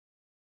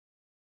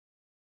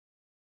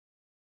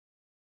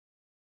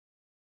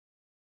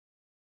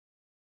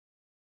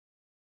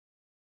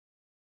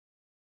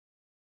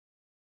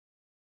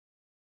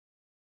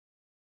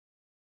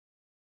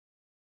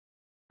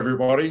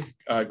Everybody,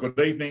 good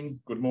evening,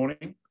 good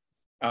morning,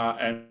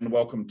 and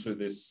welcome to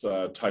this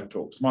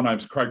TAFETalks. My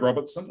name's Craig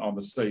Robertson. I'm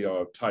the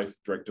CEO of TAFE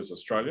Directors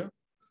Australia.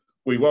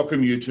 We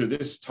welcome you to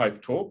this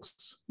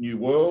TAFETalks, New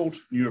World,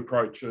 New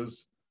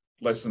Approaches,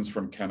 Lessons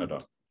from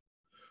Canada.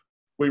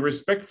 We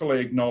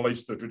respectfully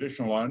acknowledge the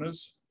traditional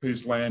owners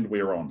whose land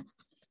we're on,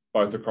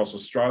 both across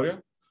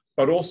Australia,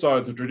 but also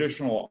the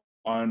traditional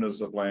owners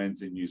of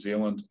lands in New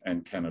Zealand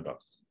and Canada.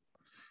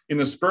 In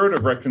the spirit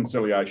of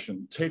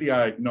reconciliation,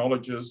 TDA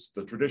acknowledges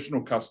the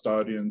traditional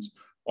custodians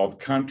of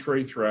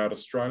country throughout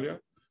Australia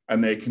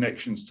and their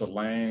connections to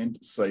land,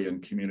 sea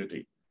and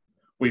community.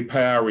 We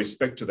pay our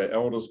respect to their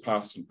elders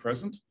past and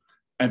present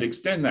and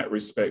extend that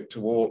respect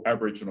to all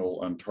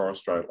Aboriginal and Torres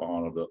Strait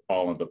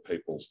Islander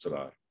peoples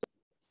today.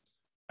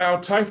 Our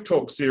TAFE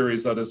Talk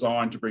series are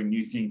designed to bring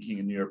new thinking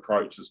and new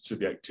approaches to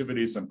the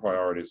activities and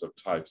priorities of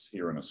TAFEs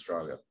here in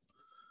Australia.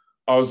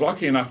 I was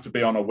lucky enough to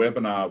be on a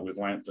webinar with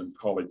Lambton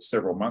College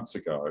several months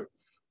ago,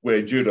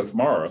 where Judith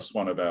Morris,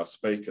 one of our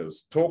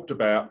speakers, talked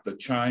about the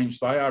change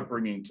they are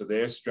bringing to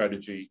their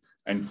strategy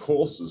and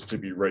courses to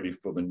be ready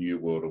for the new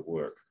world of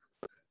work.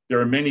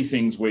 There are many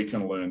things we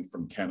can learn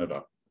from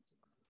Canada.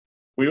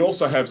 We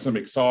also have some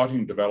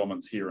exciting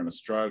developments here in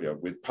Australia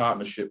with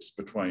partnerships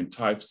between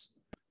TAFEs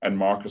and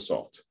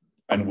Microsoft,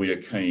 and we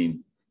are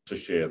keen to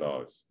share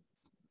those.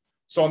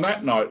 So on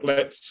that note,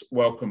 let's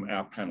welcome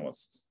our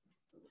panellists.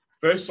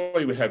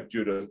 Firstly, we have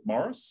Judith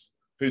Morris,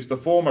 who's the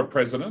former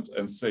president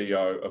and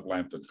CEO of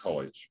Lambton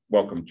College.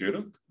 Welcome,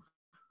 Judith.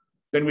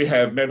 Then we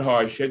have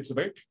Medhai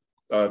Shedzovec,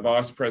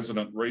 Vice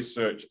President,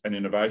 Research and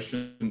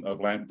Innovation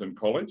of Lambton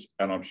College,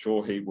 and I'm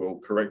sure he will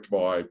correct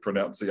my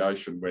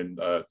pronunciation when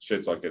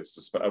Medhai gets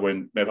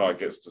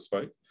to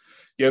speak.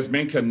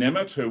 Yasminka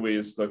Nemeth, who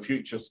is the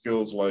Future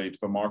Skills Lead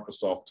for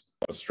Microsoft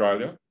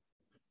Australia.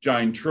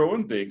 Jane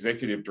Truen, the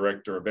Executive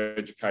Director of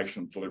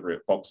Education Delivery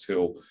at Box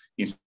Hill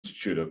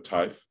Institute of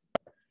TAFE.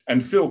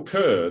 And Phil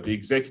Kerr, the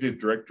Executive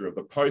Director of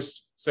the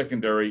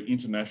Post-Secondary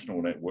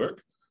International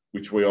Network,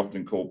 which we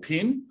often call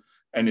PIN,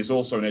 and is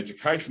also an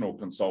educational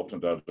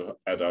consultant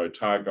at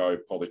Otago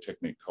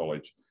Polytechnic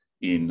College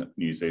in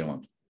New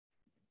Zealand.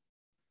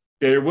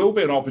 There will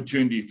be an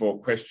opportunity for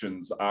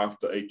questions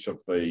after each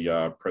of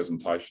the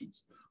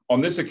presentations.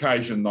 On this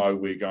occasion, though,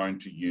 we're going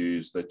to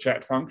use the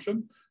chat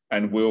function,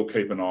 and we'll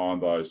keep an eye on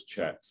those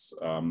chats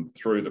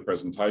through the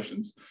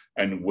presentations,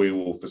 and we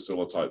will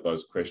facilitate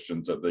those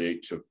questions at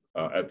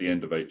the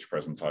end of each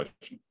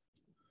presentation.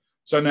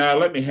 So now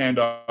let me hand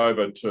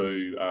over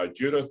to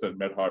Judith and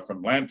Medhai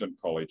from Lambton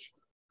College,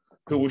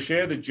 who will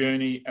share the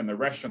journey and the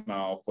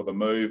rationale for the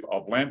move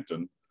of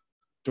Lambton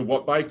to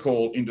what they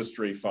call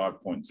Industry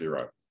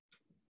 5.0.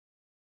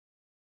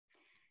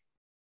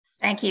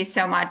 Thank you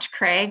so much,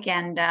 Craig.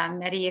 And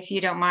Medi, if you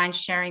don't mind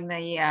sharing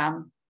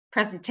the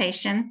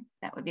presentation,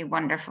 that would be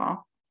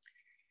wonderful.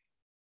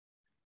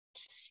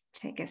 Just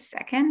take a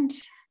second.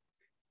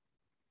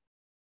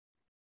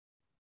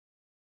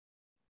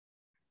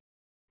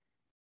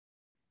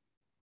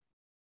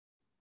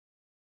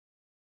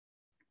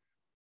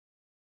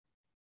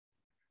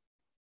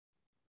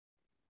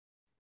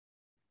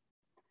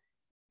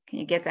 Can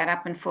you get that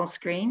up in full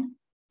screen?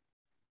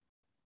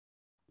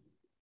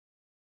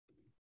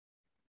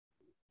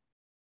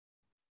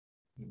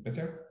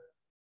 Better?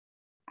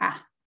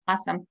 Ah,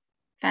 awesome.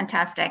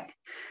 Fantastic.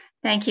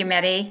 Thank you,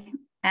 Medi.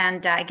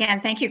 And again,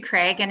 thank you,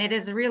 Craig. And it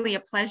is really a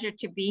pleasure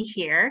to be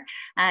here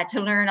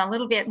to learn a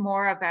little bit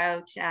more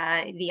about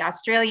the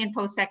Australian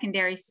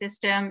post-secondary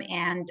system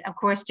and, of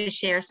course, to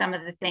share some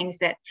of the things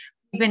that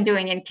we've been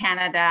doing in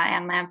Canada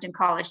and Lambton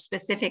College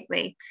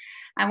specifically.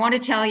 I want to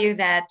tell you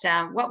that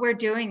what we're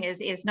doing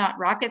is not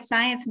rocket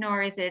science,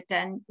 nor is it,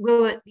 and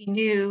will it be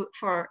new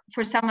for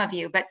some of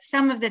you, but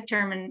some of the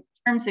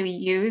terms that we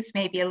use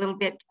may be a little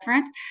bit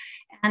different.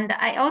 And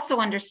I also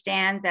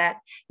understand that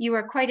you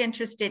are quite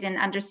interested in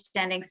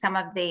understanding some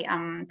of the,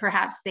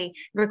 perhaps the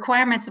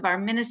requirements of our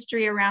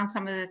ministry around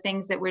some of the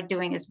things that we're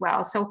doing as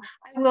well. So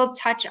I will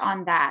touch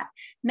on that.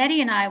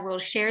 Medi and I will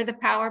share the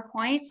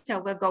PowerPoint,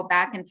 so we'll go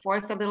back and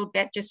forth a little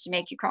bit just to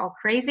make you all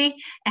crazy,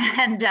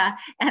 and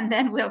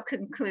then we'll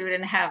conclude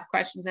and have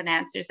questions and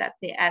answers at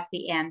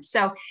the end.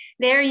 So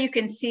there you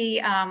can see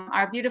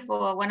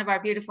one of our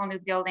beautiful new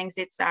buildings.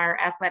 It's our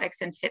athletics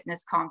and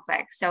fitness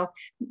complex. So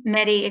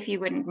Medi, if you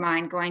wouldn't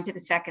mind going to the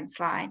second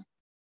slide.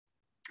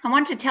 I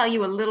want to tell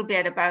you a little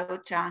bit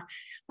about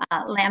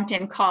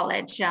Lambton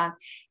College.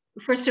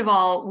 First of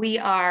all, we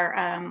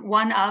are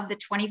one of the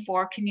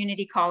 24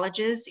 community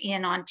colleges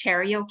in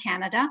Ontario,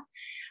 Canada.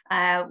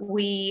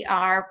 We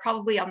are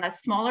probably on the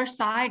smaller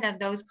side of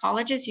those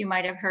colleges. You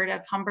might have heard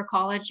of Humber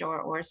College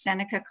or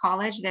Seneca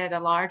College. They're the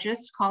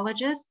largest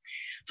colleges.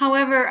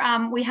 However,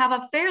 we have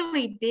a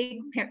fairly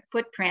big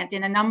footprint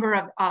in a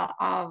number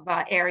of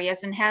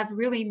areas and have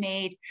really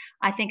made,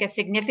 I think, a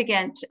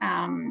significant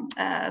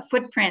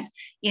footprint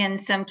in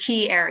some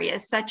key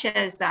areas, such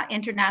as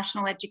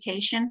international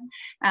education,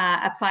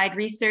 applied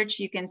research.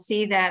 You can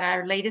see that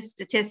our latest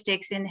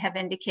statistics have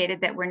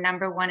indicated that we're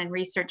 #1 in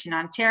research in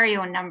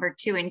Ontario and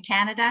 #2 in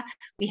Canada.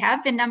 We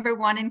have been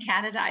 #1 in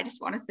Canada. I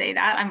just want to say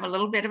that. I'm a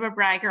little bit of a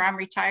bragger. I'm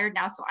retired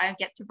now, so I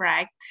get to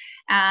brag.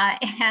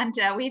 And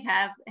we've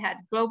had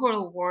global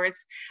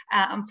awards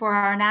for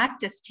our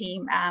Enactus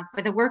team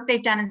for the work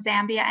they've done in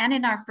Zambia and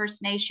in our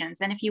First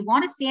Nations. And if you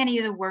want to see any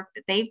of the work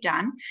that they've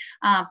done,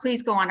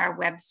 please go on our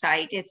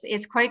website.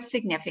 It's quite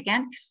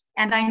significant.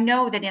 And I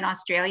know that in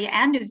Australia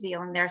and New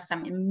Zealand, there are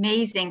some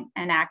amazing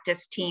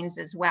Enactus teams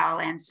as well.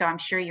 And so I'm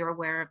sure you're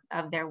aware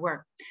of their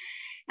work.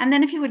 And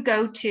then if you would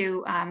go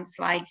to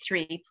slide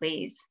 3,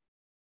 please.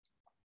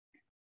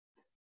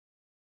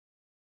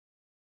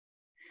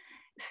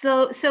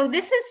 So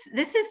this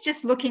is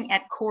just looking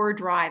at core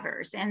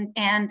drivers, and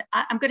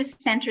I'm going to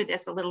center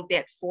this a little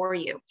bit for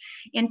you.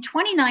 In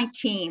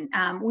 2019,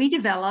 we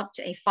developed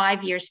a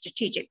 5-year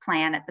strategic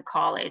plan at the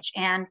college,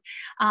 and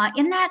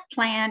in that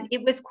plan,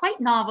 it was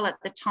quite novel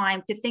at the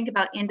time to think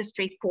about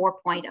Industry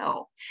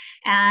 4.0,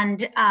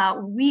 and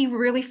we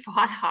really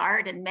fought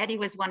hard, and Mehdi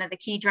was one of the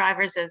key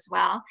drivers as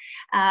well,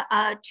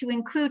 to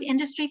include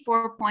Industry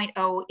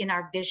 4.0 in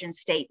our vision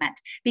statement,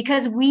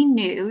 because we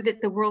knew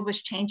that the world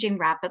was changing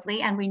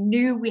rapidly, and we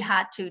knew we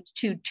had to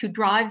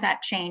drive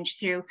that change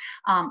through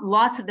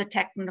lots of the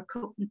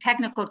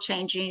technical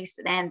changes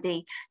and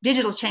the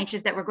digital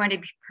changes that were going to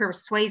be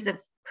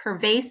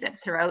pervasive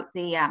throughout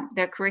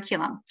their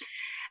curriculum.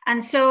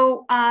 And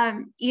so,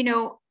 you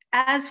know,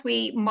 as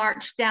we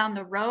marched down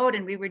the road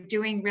and we were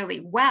doing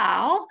really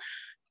well,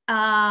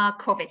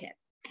 COVID hit.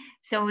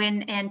 So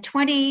in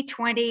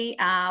 2020,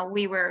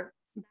 we were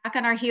back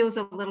on our heels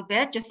a little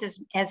bit, just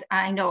as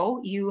I know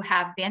you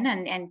have been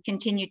and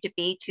continue to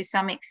be to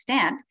some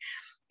extent.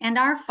 And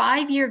our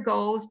 5-year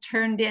goals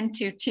turned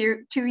into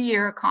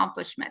 2-year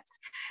accomplishments.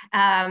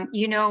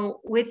 You know,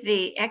 with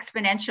the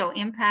exponential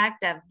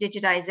impact of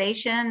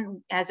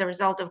digitization as a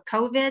result of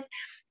COVID,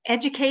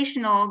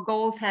 educational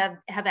goals have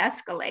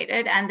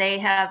escalated, and they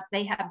have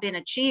been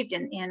achieved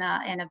in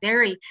a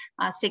very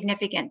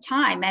significant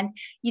time. And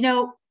you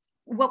know,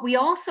 what we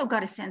also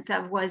got a sense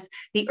of was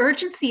the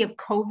urgency of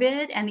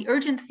COVID and the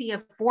urgency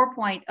of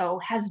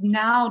 4.0 has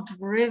now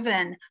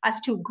driven us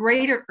to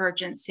greater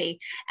urgency,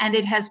 and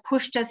it has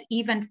pushed us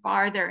even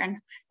farther and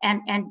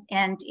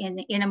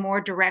in a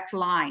more direct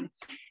line.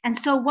 And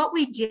so what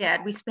we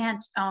did, we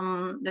spent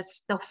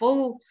the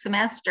full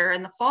semester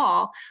in the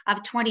fall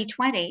of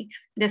 2020,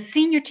 the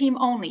senior team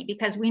only,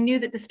 because we knew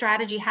that the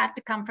strategy had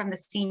to come from the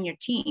senior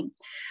team.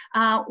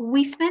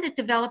 We spent it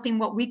developing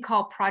what we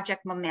call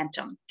Project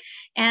Momentum.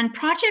 And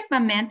Project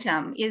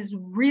Momentum is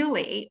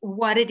really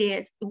what it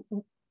is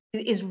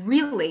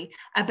really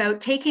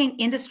about taking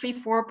Industry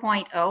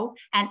 4.0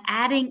 and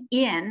adding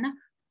in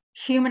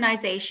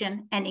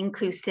humanization and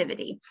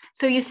inclusivity.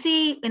 So you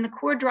see in the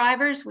core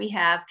drivers, we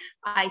have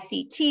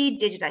ICT,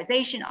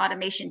 digitization,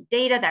 automation,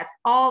 data. That's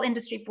all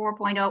Industry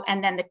 4.0.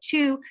 And then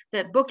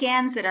the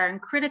bookends that are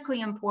critically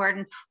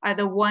important are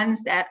the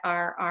ones that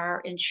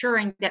are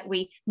ensuring that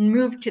we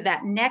move to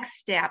that next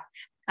step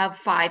of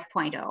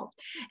 5.0.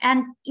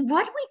 And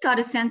what we got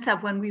a sense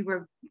of when we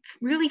were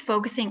really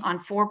focusing on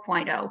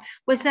 4.0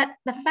 was that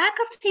the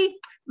faculty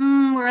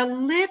were a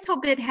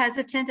little bit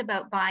hesitant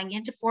about buying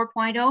into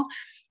 4.0.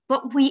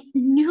 But we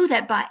knew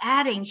that by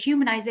adding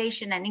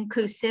humanization and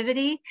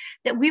inclusivity,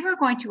 that we were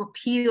going to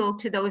appeal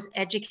to those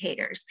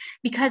educators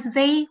because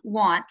they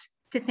want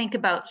to think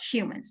about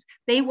humans.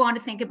 They want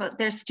to think about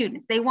their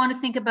students. They want to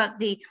think about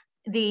the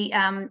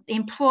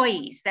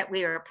employees that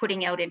we are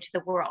putting out into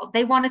the world.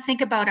 They want to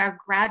think about our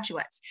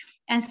graduates.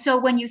 And so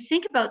when you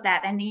think about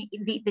that and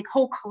the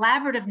whole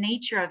collaborative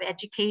nature of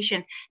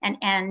education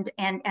and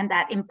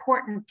that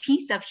important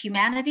piece of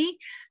humanity,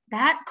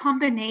 that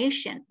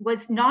combination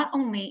was not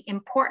only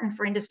important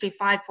for Industry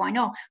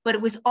 5.0, but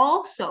it was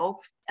also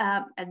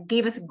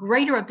gave us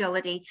greater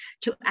ability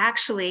to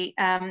actually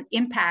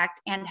impact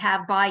and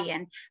have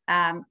buy-in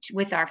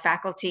with our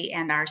faculty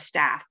and our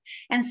staff.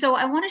 And so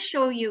I want to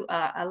show you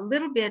a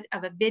little bit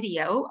of a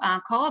video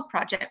called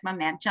Project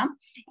Momentum.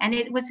 And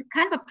it was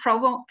kind of a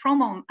promo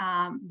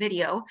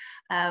video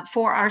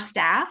for our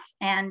staff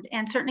and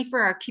certainly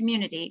for our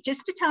community,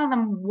 just to tell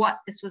them what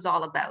this was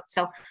all about.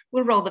 So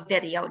we'll roll the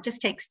video. It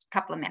just takes a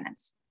couple of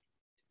minutes.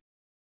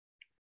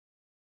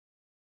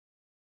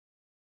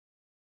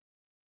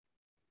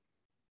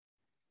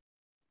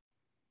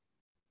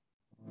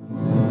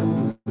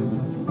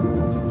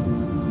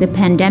 The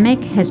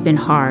pandemic has been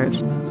hard.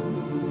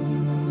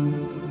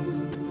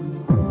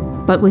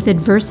 But with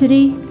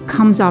adversity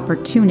comes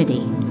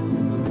opportunity.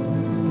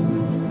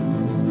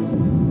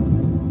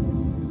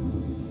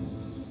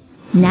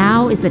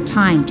 Now is the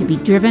time to be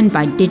driven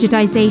by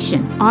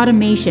digitization,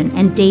 automation,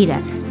 and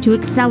data to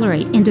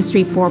accelerate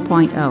Industry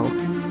 4.0.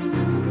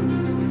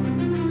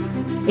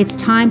 It's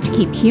time to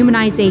keep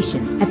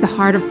humanization at the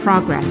heart of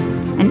progress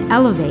and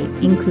elevate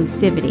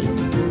inclusivity.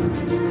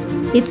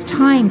 It's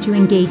time to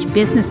engage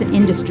business and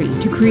industry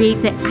to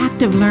create the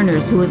active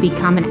learners who will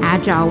become an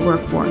agile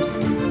workforce.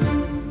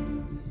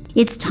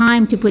 It's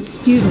time to put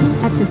students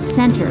at the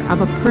center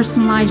of a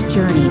personalized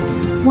journey,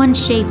 one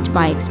shaped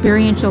by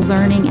experiential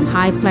learning and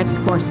high-flex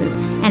courses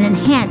and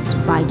enhanced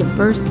by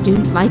diverse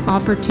student life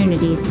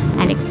opportunities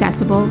and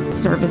accessible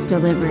service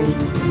delivery.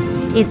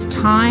 It's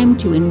time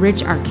to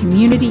enrich our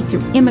community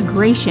through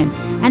immigration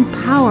and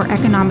power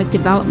economic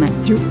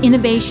development through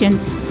innovation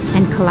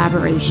and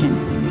collaboration.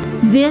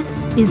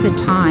 This is the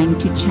time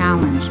to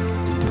challenge,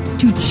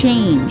 to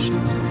change,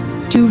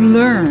 to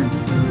learn,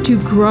 to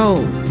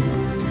grow.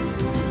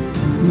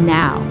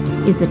 Now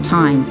is the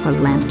time for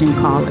Lambton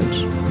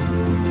College.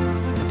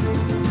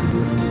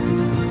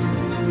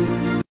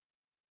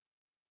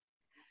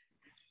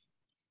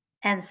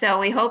 And so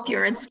we hope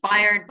you're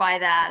inspired by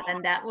that,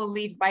 and that will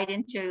lead right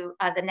into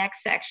the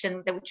next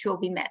section, which will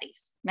be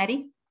Mehdi's.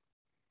 Mehdi?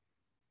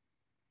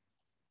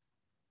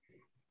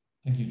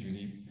 Thank you,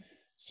 Judy.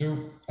 So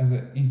as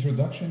an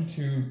introduction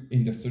to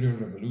Industrial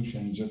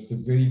Revolution, just a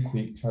very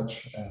quick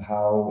touch on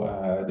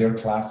how they're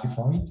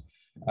classified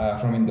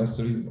from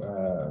Industry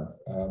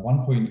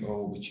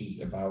 1.0, which is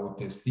about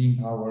the steam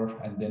power,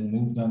 and then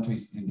moved on to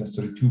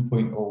Industry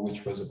 2.0,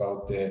 which was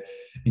about the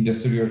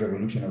Industrial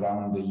Revolution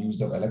around the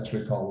use of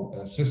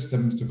electrical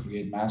systems to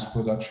create mass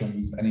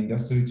productions. And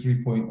Industry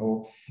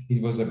 3.0,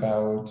 it was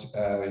about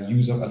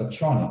use of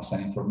electronics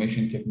and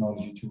information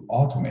technology to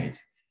automate.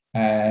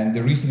 And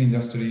the recent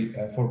Industry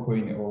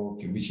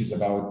 4.0, which is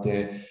about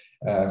the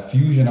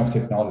fusion of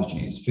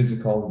technologies,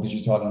 physical,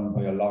 digital, and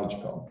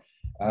biological.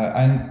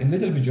 And a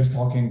little bit just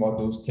talking about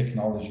those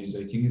technologies,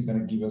 I think is going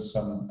to give us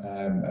some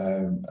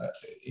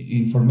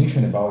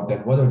information about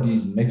that. What are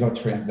these mega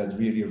trends that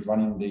really are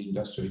running the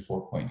Industry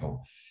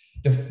 4.0?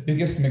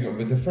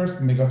 The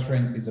first mega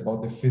trend is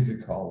about the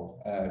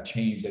physical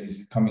change that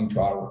is coming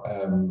to our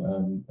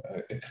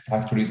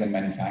factories and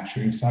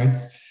manufacturing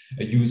sites.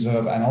 Use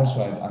of, and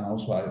also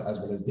as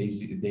well as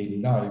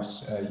daily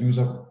lives, use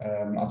of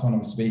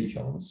autonomous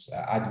vehicles,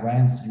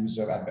 advanced use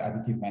of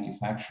additive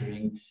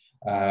manufacturing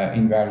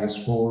in various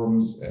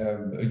forms,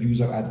 use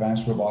of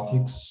advanced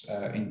robotics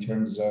in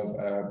terms of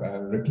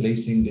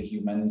replacing the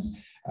humans,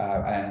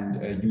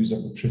 and use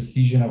of the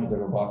precision of the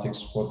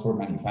robotics for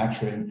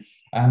manufacturing.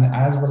 And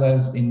as well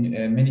as in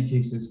many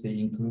cases, they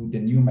include the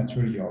new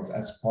materials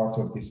as part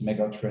of this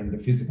mega trend, the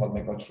physical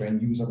mega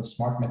trend. Use of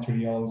smart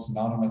materials,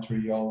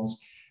 nanomaterials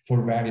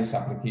for various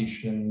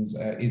applications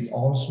is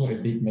also a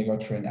big mega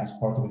trend as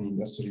part of the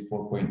Industry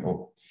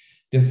 4.0.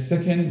 The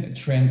second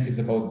trend is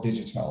about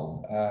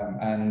digital,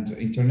 and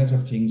Internet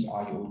of Things,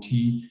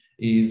 IoT,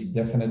 is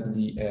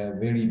definitely a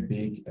very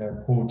big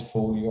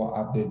portfolio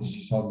of the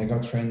digital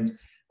megatrend.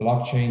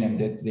 Blockchain and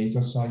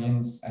data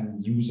science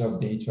and use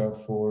of data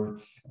for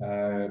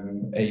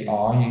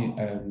AI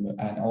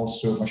and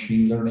also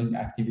machine learning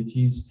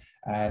activities,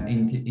 and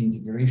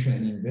integration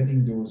and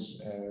embedding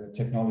those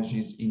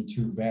technologies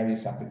into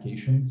various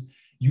applications.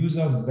 Use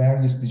of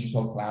various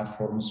digital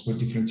platforms for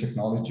different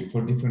technology,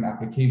 for different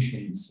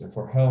applications,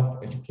 for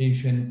health,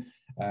 education,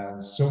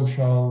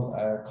 social,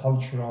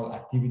 cultural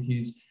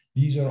activities.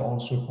 These are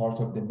also part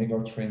of the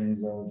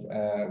megatrends of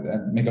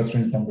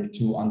megatrends number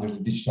 2 under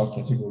the digital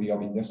category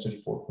of Industry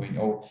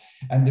 4.0.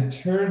 And the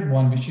third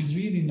one, which is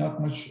really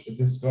not much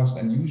discussed,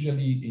 and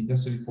usually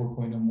Industry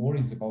 4.0 more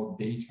is about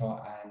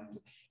data and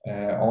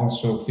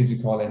also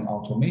physical and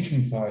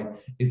automation side,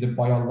 is the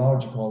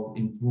biological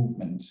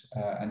improvement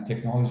and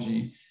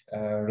technology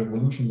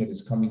revolution that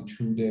is coming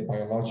through the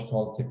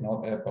biological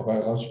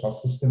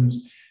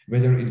systems,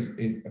 whether it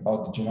is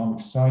about the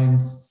genomic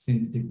science,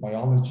 synthetic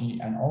biology,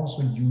 and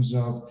also use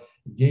of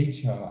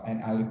data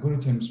and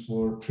algorithms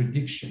for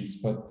predictions,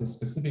 but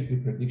specifically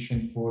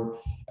prediction for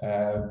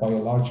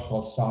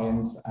biological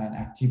science and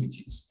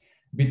activities.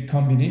 With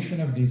combination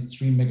of these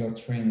three mega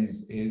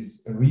trends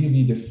is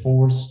really the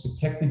force, the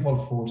technical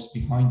force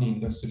behind the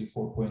Industry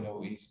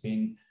 4.0 is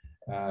being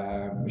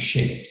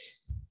shaped.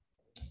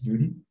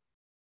 Judy?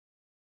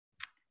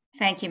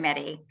 Thank you,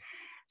 Mehdi.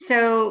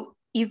 So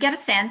you get a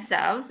sense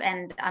of,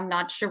 and I'm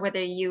not sure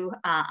whether you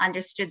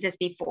understood this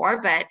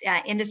before, but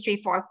Industry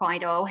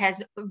 4.0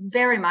 has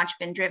very much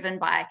been driven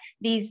by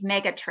these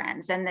mega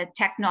trends and the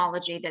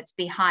technology that's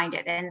behind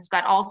it. And it's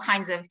got all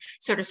kinds of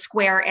sort of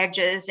square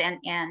edges and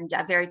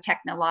very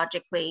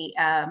technologically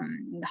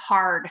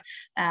hard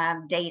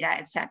data,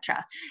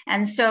 etc.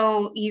 And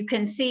so you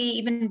can see,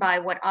 even by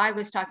what I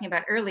was talking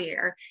about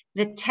earlier,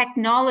 the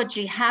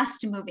technology has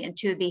to move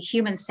into the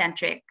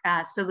human-centric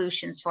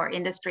solutions for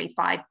Industry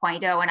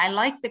 5.0. And I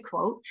like the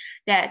quote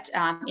that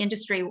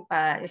Industry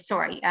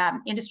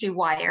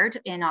Wired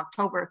in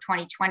October of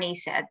 2020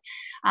 said,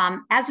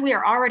 as we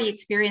are already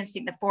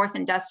experiencing the fourth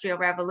industrial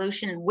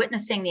revolution and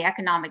witnessing the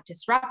economic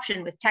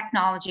disruption with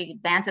technology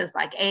advances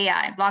like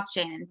AI,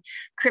 blockchain, and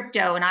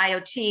crypto and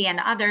IoT and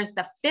others,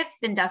 the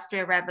fifth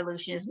industrial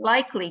revolution is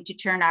likely to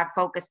turn our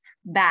focus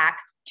back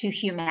to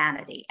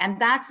humanity. And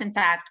that's in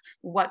fact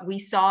what we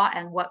saw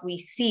and what we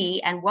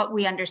see and what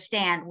we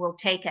understand will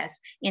take us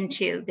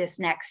into this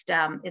next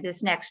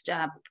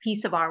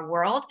piece of our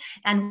world,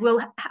 and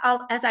will,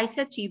 as I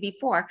said to you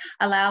before,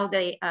 allow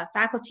the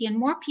faculty and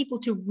more people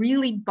to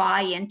really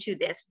buy into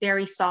this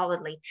very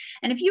solidly.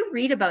 And if you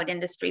read about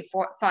Industry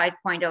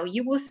 5.0,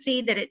 you will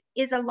see that it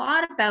is a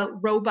lot about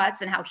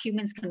robots and how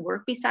humans can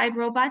work beside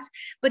robots.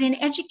 But in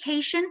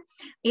education,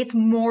 it's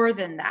more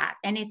than that.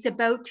 And it's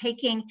about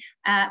taking,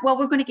 well,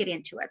 we're going to get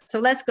into it. So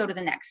let's go to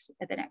the next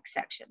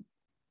section.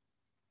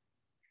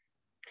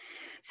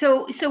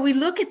 So we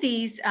look at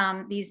these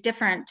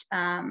different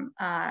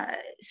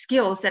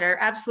skills that are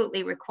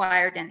absolutely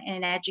required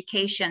in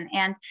education.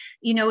 And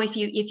you know, if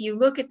you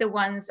look at the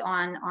ones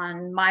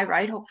on my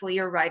right, hopefully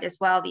you're right as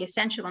well, the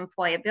essential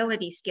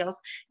employability skills,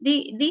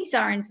 these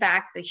are in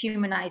fact the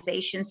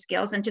humanization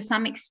skills, and to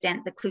some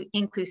extent the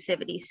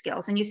inclusivity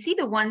skills. And you see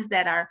the ones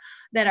that are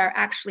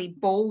actually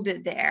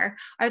bolded there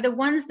are the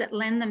ones that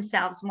lend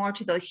themselves more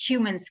to those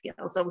human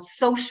skills, those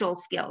social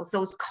skills,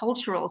 those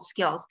cultural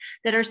skills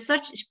that are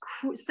such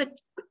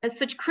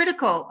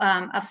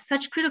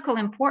critical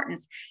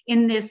importance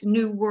in this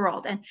new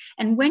world.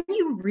 And when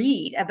you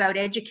read about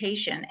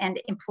education and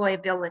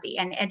employability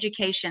and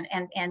education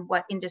and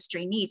what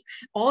industry needs,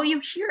 all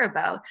you hear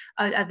about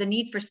are the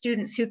need for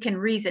students who can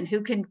reason,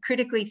 who can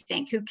critically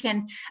think, who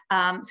can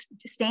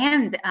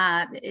stand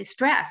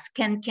stress,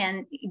 can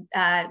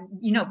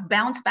you know,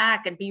 bounce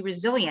back and be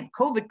resilient.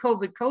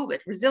 COVID,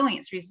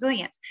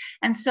 resilience.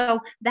 And so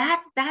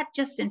that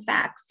just in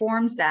fact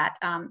forms that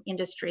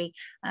industry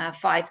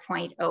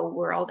 5.0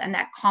 world, and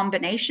that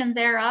combination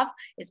thereof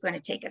is going to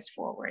take us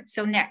forward.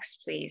 So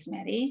next, please,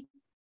 Mehdi.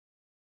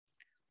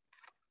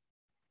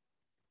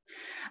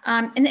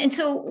 And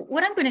so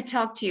what I'm going to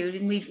talk to you,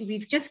 and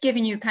we've just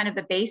given you kind of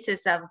the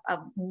basis of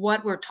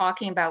what we're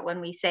talking about when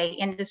we say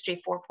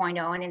Industry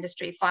 4.0 and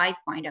Industry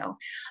 5.0.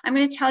 I'm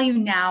going to tell you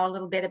now a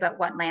little bit about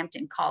what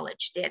Lambton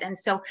College did. And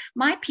so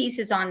my piece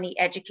is on the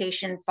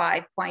Education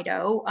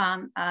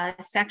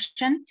 5.0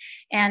 section,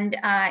 and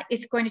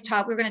we're going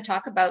to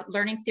talk about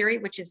learning theory,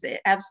 which is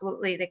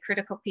absolutely the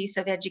critical piece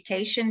of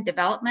education,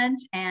 development,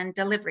 and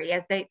delivery,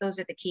 as those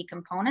are the key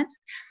components.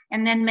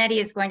 And then Mehdi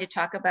is going to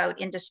talk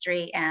about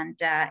industry and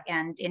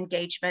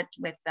engagement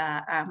with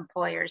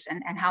employers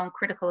and how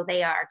critical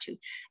they are to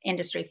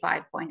Industry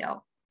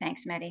 5.0.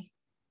 Thanks, Mehdi.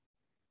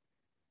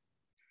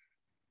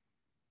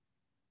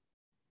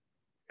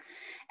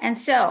 And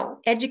so,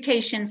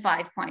 Education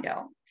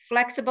 5.0.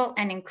 Flexible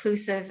and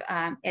inclusive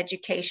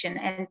education.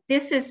 And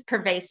this is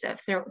pervasive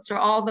through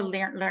all the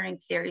learning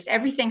theories.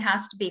 Everything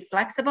has to be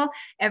flexible.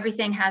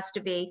 Everything has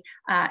to be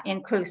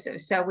inclusive.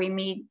 So we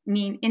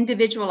mean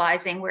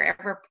individualizing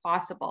wherever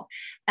possible.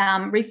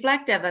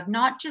 Reflective of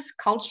not just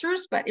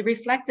cultures, but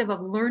reflective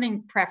of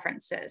learning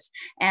preferences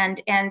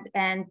and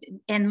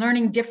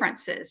learning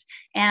differences,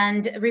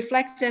 and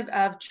reflective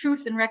of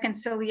truth and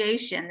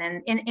reconciliation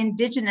and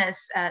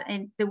indigenous,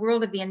 in the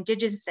world of the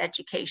indigenous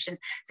education.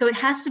 So it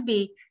has to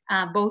be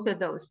both of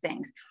those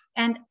things.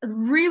 And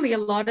really a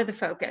lot of the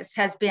focus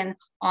has been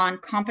on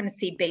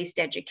competency-based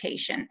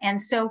education. And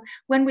so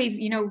when we've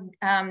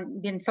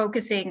been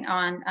focusing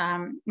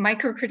on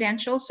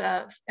micro-credentials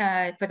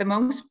for the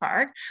most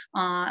part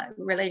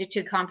related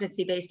to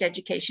competency-based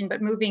education,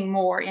 but moving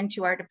more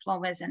into our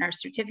diplomas and our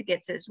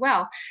certificates as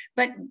well.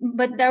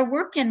 But their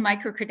work in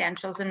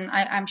micro-credentials, and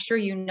I'm sure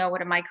you know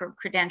what a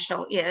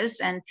micro-credential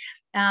is, and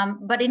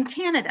but in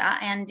Canada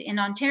and in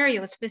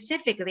Ontario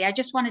specifically, I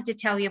just wanted to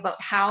tell you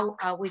about how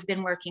we've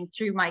been working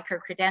through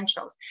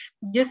micro-credentials,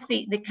 just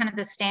the kind of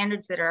the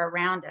standards that are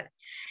around it.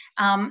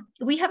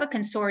 We have a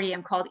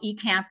consortium called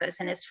eCampus,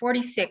 and it's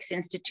 46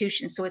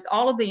 institutions. So it's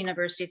all of the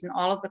universities and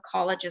all of the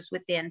colleges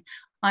within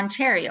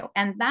Ontario.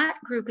 And that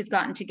group has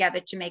gotten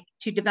together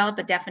to develop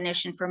a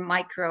definition for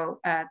micro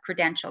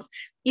credentials.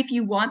 If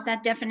you want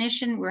that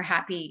definition, we're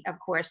happy, of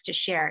course, to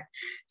share it.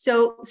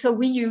 So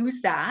we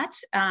use that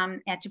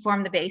to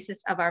form the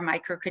basis of our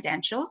micro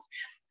credentials.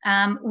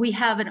 We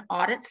have an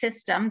audit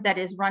system that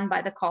is run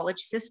by the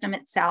college system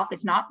itself.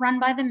 It's not run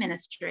by the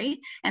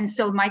ministry. And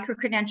so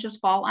micro-credentials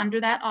fall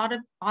under that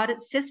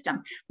audit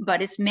system,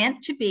 but it's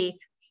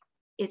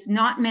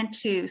not meant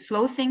to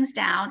slow things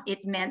down.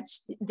 It meant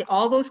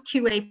all those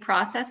QA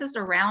processes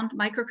around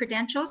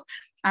micro-credentials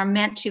are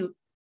meant to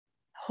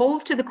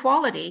hold to the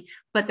quality,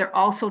 but they're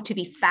also to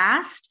be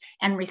fast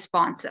and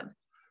responsive.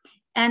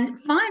 And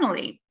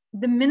finally,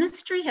 the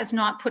ministry has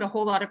not put a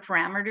whole lot of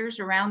parameters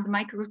around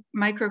the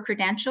micro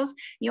credentials.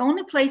 The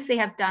only place they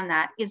have done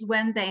that is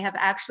when they have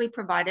actually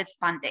provided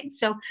funding.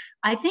 So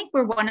I think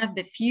we're one of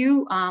the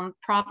few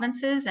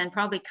provinces and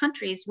probably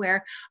countries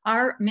where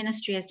our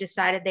ministry has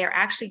decided they're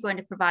actually going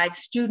to provide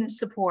student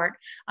support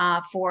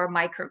for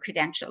micro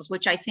credentials,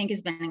 which I think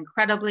has been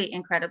incredibly,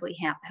 incredibly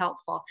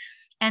helpful.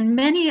 And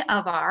many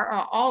of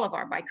all of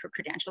our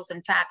micro-credentials,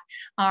 in fact,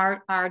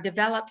 are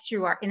developed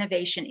through our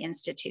Innovation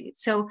Institute.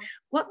 So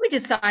what we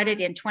decided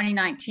in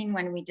 2019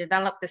 when we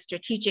developed the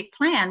strategic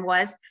plan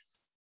was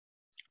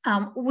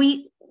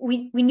We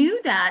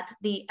knew that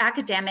the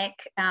academic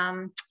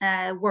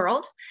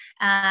world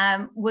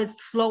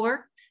was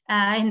slower.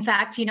 In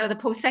fact, you know, the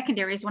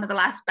post-secondary is one of the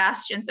last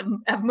bastions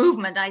of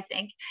movement, I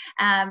think.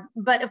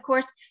 But of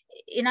course,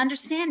 in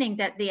understanding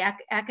that the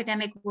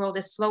academic world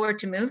is slower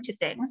to move to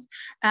things,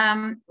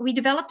 we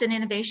developed an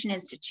innovation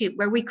institute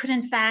where we could,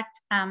 in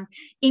fact,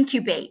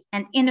 incubate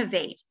and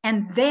innovate.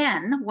 And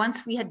then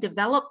once we had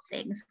developed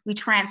things, we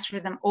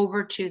transfer them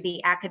over to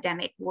the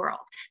academic world.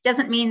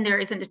 Doesn't mean there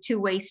isn't a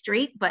two-way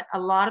street, but a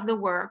lot of the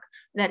work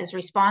that is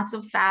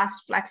responsive,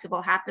 fast,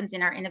 flexible happens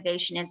in our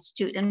Innovation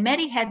Institute. And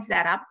Mehdi heads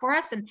that up for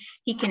us, and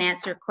he can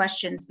answer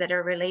questions that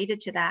are related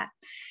to that.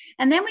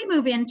 And then we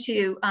move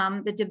into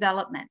the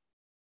development.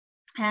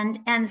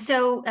 And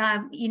so,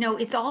 you know,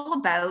 it's all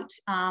about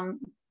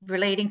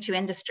relating to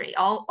industry,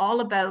 all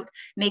about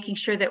making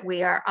sure that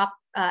we are up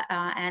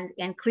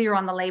and clear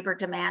on the labor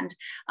demand.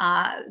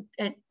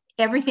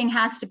 Everything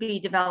has to be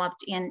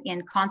developed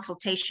in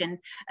consultation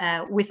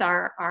with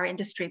our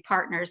industry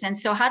partners. And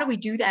so how do we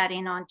do that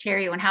in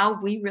Ontario, and how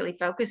have we really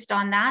focused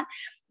on that?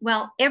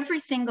 Well, every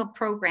single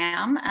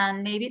program,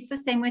 and maybe it's the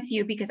same with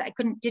you because I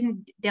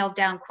didn't delve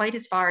down quite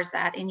as far as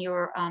that in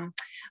your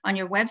on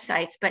your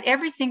websites, but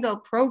every single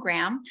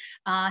program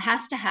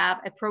has to have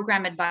a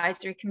program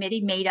advisory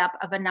committee made up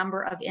of a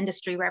number of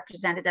industry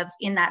representatives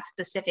in that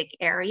specific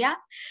area.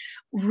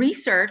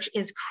 Research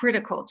is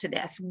critical to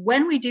this.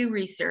 When we do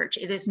research,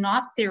 it is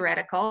not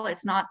theoretical,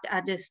 it's not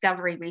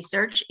discovery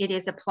research, it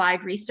is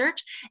applied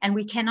research, and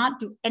we cannot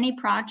do any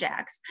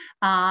projects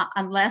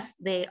unless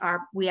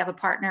we have a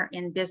partner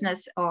in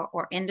business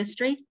or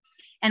industry.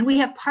 And we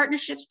have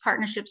partnerships,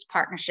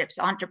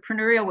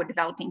 entrepreneurial, we're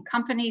developing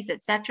companies,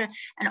 et cetera.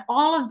 And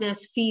all of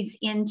this feeds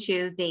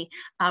into the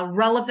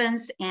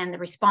relevance and the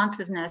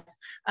responsiveness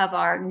of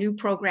our new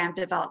program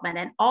development.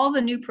 And all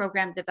the new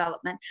program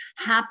development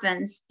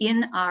happens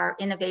in our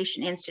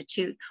Innovation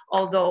Institute,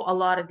 although a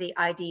lot of the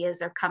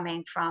ideas are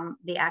coming from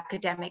the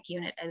academic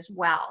unit as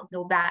well,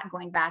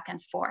 going back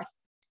and forth.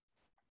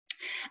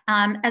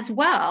 As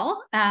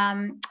well,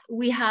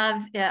 we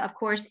have, of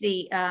course,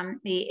 the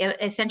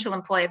essential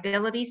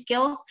employability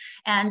skills,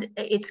 and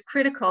it's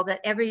critical that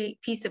every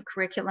piece of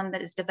curriculum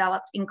that is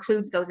developed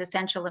includes those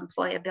essential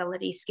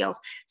employability skills.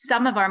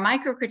 Some of our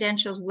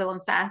micro-credentials will,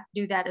 in fact,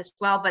 do that as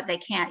well, but they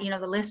can't. You know,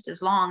 the list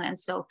is long, and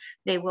so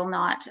they will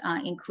not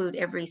include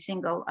every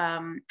single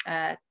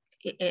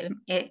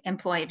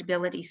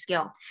employability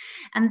skill.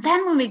 And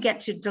then when we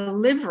get to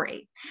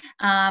delivery,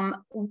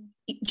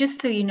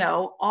 just so you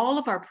know, all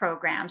of our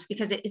programs,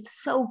 because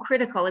it's so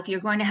critical if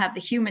you're going to have the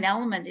human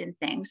element in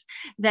things,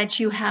 that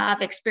you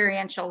have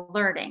experiential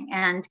learning,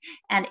 and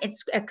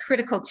it's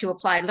critical to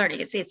applied learning.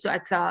 It's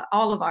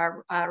all of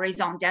our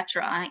raison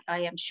d'etre, I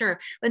am sure.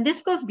 But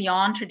this goes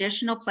beyond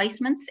traditional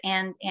placements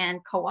and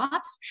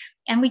co-ops.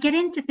 And we get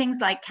into things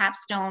like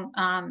capstone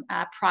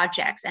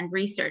projects and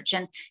research,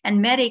 and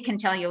Mehdi can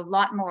tell you a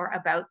lot more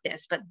about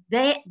this, but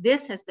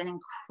this has been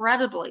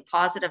incredibly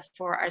positive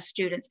for our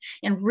students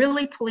in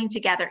really pulling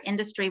together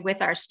industry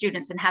with our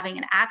students and having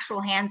an actual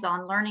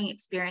hands-on learning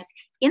experience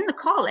in the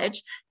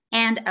college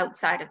and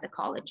outside of the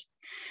college.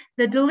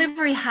 The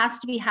delivery has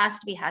to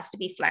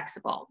be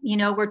flexible. You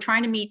know, we're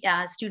trying to meet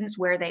students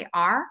where they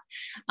are.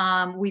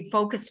 We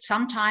focused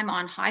some time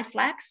on high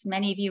flex.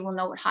 Many of you will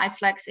know what high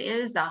flex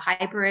is, a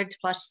hybrid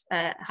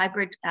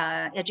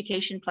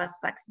education plus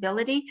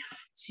flexibility.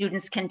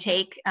 Students can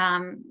take,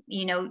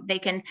 you know, they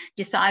can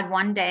decide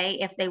one day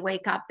if they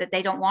wake up that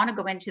they don't want to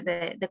go into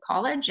the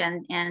college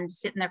and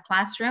sit in their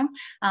classroom.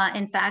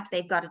 In fact,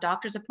 they've got a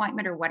doctor's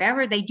appointment or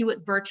whatever, they do it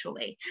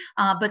virtually.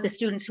 But the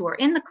students who are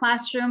in the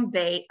classroom,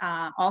 they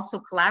also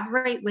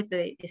collaborate with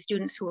the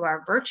students who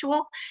are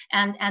virtual,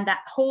 and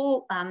that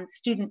whole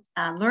student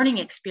learning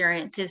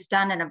experience is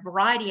done in a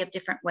variety of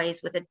different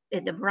ways with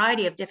a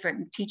variety of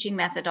different teaching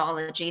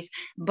methodologies,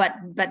 but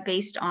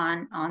based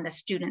on the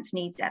students'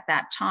 needs at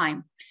that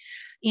time.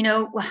 You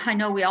know, I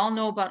know we all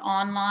know about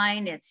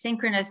online, it's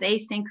synchronous,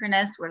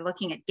 asynchronous, we're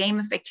looking at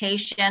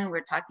gamification,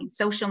 we're talking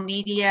social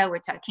media, we're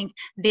talking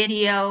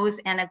videos,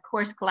 and of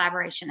course,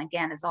 collaboration,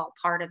 again, is all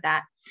part of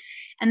that.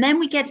 And then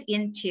we get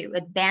into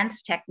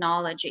advanced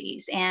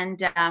technologies,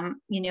 and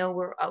you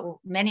know,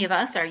 many of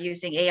us are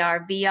using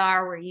AR,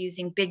 VR. We're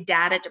using big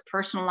data to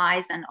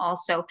personalize and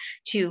also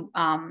to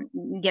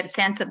get a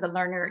sense of the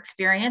learner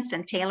experience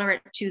and tailor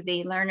it to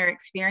the learner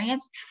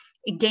experience.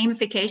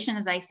 Gamification,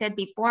 as I said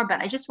before,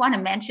 but I just want to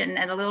mention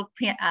a little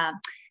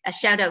a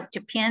shout out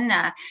to PIN,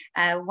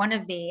 one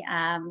of the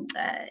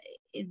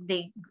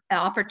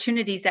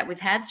opportunities that we've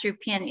had through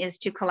PIN is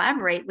to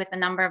collaborate with a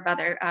number of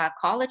other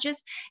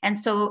colleges. And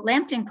so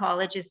Lambton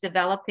College is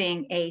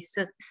developing a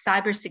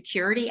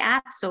cybersecurity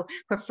app. So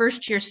for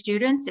first year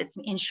students, it's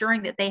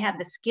ensuring that they have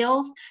the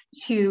skills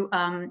to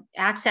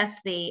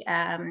access the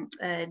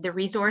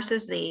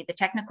resources, the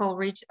technical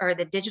or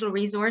the digital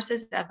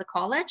resources of the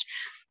college.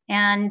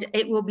 and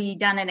it will be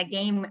done in a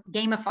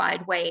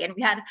gamified way. And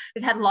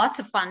we've had lots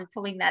of fun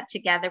pulling that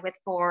together with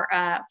four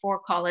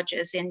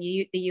colleges in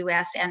the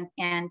US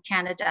and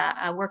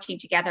Canada, working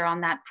together on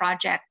that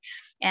project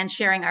and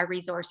sharing our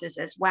resources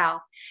as well.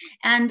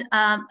 And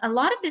a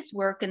lot of this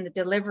work and the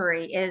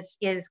delivery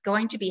is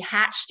going to be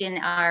hatched in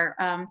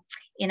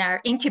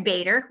our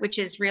incubator, which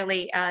is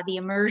really the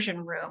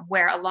immersion room,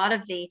 where a lot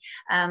of the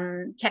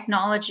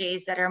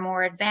technologies that are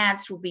more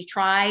advanced will be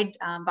tried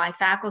by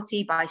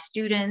faculty, by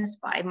students,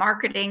 by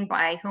marketing,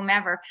 by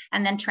whomever,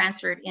 and then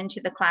transferred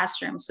into the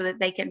classroom so that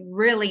they can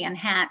really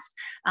enhance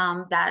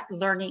that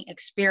learning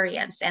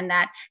experience and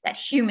that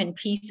human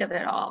piece of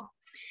it all.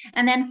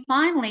 And then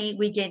finally,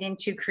 we get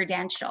into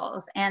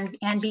credentials, and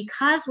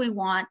because we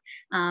want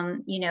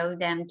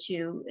them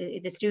to,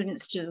 the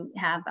students to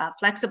have a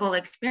flexible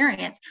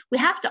experience, we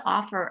have to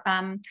offer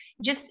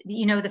just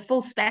the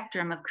full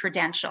spectrum of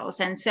credentials.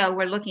 And so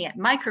we're looking at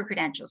micro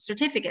credentials,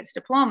 certificates,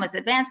 diplomas,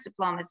 advanced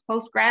diplomas,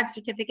 post-grad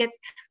certificates,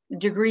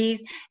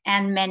 degrees,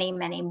 and many,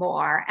 many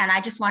more. And I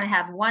just want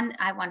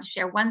to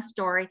share one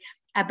story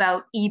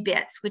about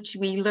EBITS, which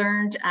we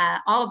learned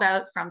all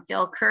about from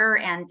Phil Kerr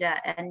and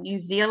New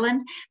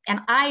Zealand.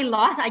 And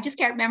I just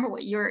can't remember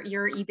what your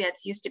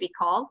EBITS used to be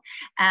called,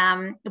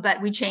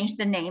 but we changed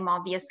the name,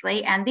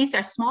 obviously. And these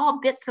are small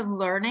bits of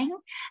learning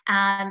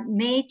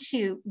made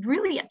to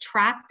really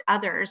attract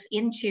others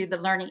into the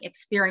learning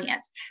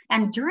experience.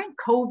 And during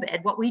COVID,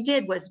 what we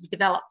did was we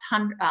developed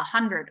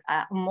 100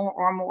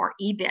 or more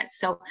EBITS.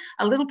 So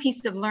a little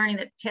piece of learning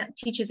that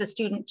teaches a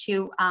student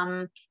to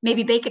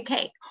maybe bake a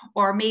cake,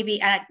 or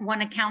maybe at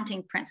one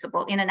accounting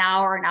principle in an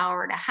hour and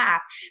a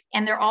half.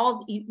 And they're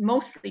all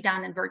mostly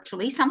done in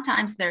virtually.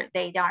 Sometimes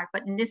they aren't,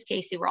 but in this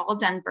case, they were all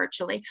done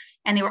virtually,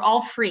 and they were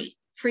all free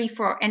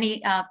for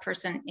any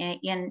person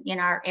in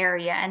our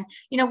area. And,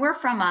 we're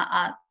from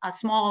a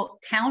small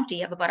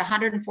county of about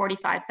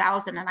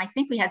 145,000, and I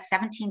think we had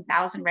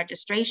 17,000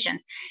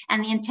 registrations.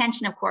 And the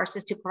intention, of course,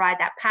 is to provide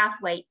that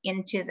pathway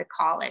into the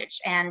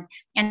college and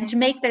to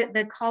make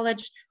the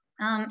college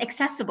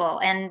accessible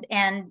and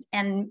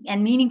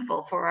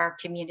meaningful for our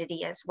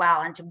community as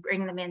well, and to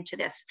bring them into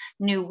this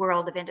new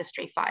world of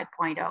Industry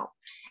 5.0.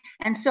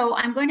 And so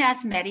I'm going to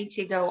ask Mehdi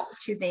to go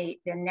to the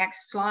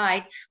next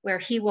slide, where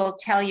he will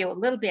tell you a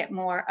little bit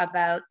more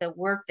about the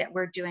work that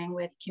we're doing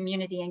with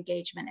community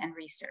engagement and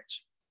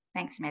research.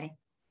 Thanks, Mehdi.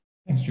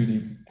 Thanks,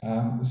 Judy.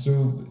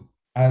 So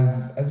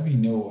as we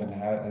know, and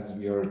as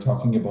we are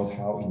talking about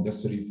how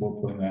Industry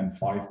 4.0 and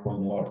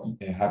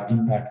 5.0 have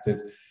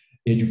impacted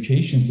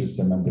education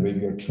system and the way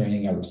we are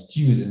training our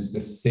students, the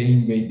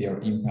same way they are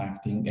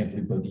impacting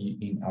everybody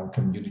in our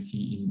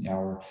community,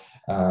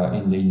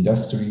 in the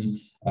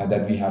industry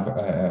that we have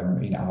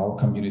in our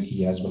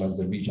community, as well as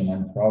the region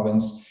and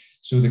province.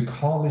 So the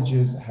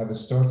colleges have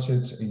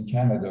started in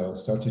Canada,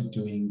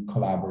 doing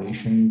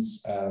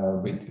collaborations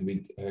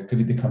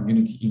with the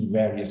community in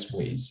various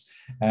ways.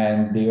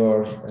 And they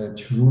are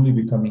truly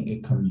becoming a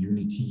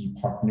community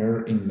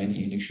partner in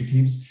many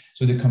initiatives.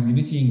 So the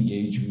community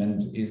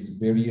engagement is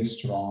very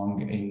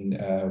strong in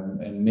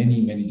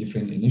many, many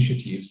different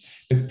initiatives,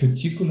 but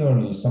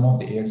particularly some of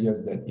the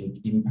areas that it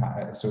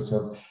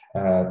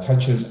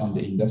touches on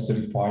the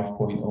Industry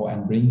 5.0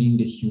 and bringing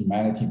the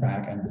humanity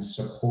back and the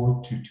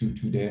support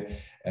to the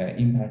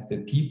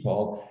impacted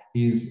people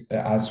is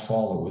as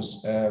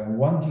follows.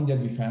 One thing that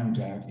we found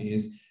out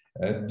is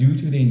due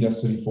to the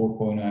Industry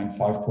 4.0 and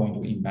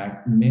 5.0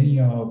 impact, many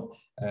of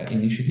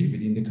initiatives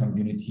within the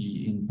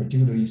community, in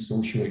particularly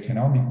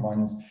socioeconomic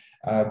ones,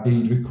 they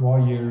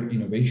require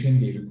innovation,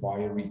 they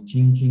require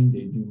rethinking,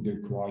 they do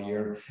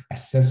require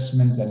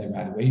assessments and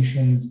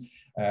evaluations.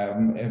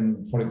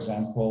 For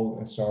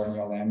example,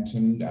 Sarnia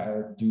Lambton,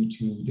 due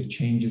to the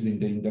changes in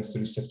the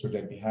industry sector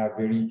that we have,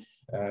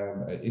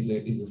 is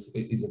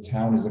a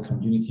town, is a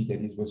community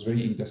that was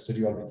very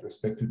industrial with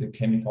respect to the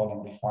chemical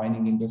and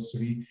refining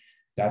industry.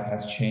 That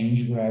has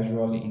changed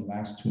gradually in the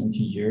last 20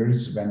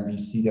 years, when we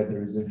see that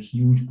there is a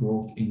huge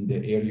growth in the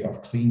area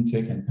of clean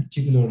tech, and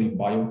particularly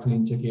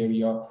bio-clean tech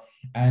area.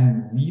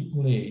 And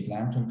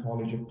Lambton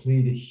College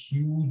played a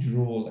huge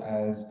role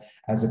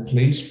as a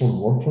place for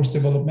workforce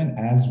development,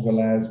 as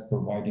well as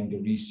providing the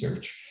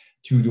research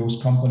to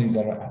those companies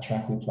that are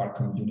attracted to our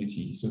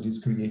community. So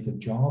this created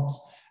jobs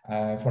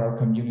for our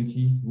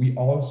community. We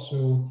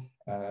also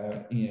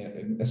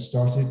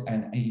started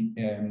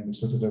and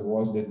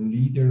was the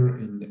leader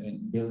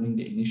in building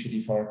the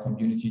initiative for our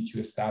community to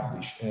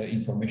establish an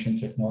information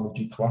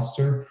technology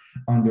cluster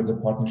under the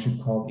partnership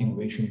called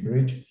Innovation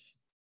Bridge.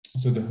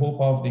 So the hope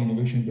of the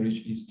Innovation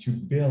Bridge is to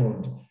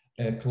build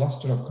a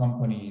cluster of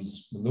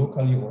companies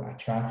locally or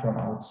attract from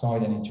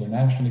outside and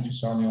internationally to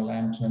Sarnia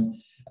Lambton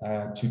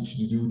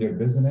to do their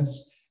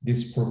business.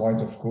 This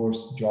provides, of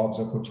course, jobs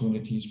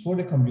opportunities for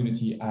the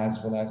community as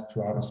well as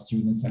to our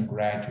students and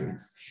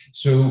graduates.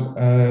 So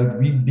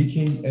we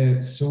became a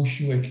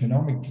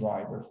socioeconomic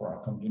driver for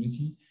our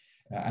community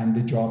and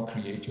the job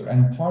creator.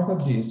 And part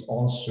of this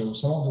also,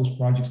 some of those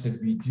projects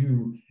that we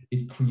do,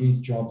 it creates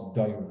jobs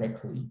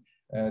directly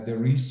The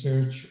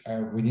research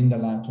within the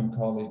Lambton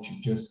College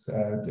just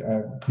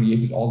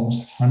created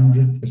almost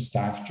 100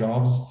 staff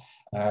jobs,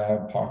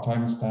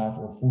 part-time staff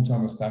or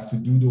full-time staff to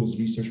do those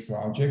research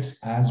projects,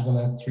 as well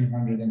as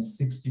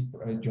 360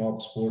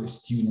 jobs for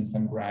students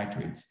and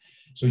graduates.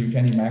 So you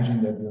can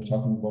imagine that we're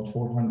talking about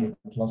 400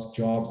 plus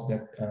jobs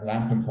that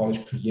Lambton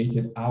College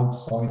created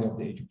outside of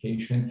the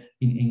education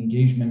in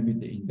engagement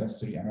with the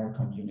industry and our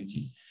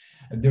community.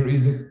 There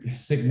is a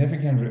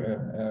significant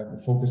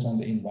focus on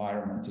the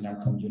environment in our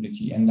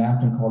community, and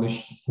Lambton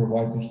College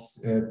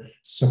provides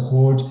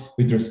support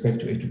with respect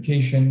to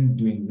education,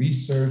 doing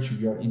research.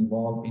 We are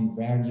involved in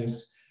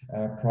various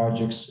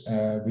projects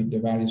with the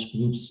various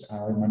groups,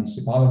 our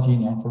municipality,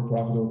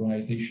 non-for-profit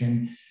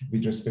organization,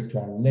 with respect to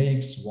our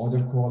lakes,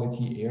 water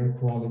quality, air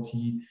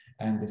quality,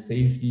 and the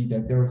safety,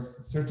 that there are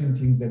certain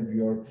things that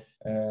we are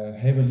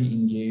heavily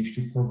engaged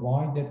to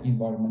provide that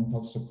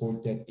environmental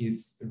support that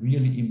is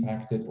really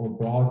impacted or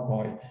brought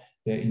by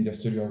the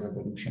Industrial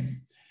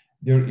Revolution.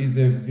 There is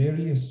a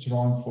very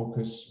strong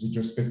focus with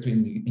respect to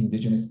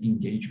indigenous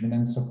engagement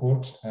and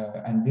support,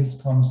 and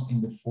this comes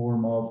in the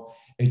form of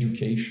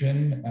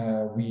education.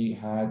 We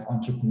had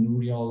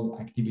entrepreneurial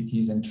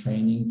activities and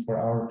training for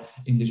our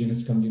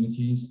indigenous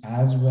communities,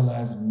 as well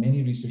as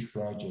many research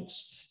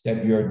projects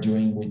that we are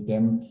doing with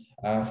them.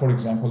 For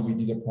example, we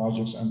did a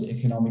project on the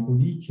economic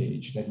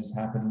leakage that is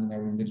happening in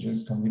our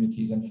indigenous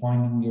communities and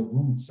finding the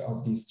roots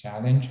of this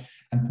challenge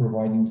and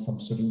providing some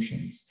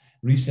solutions.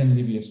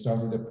 Recently, we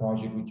started a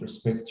project with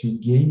respect to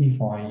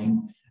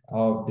gamifying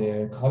of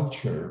the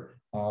culture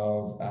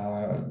of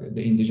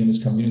the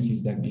indigenous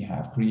communities that we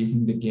have,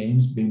 creating the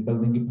games,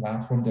 building a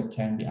platform that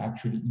can be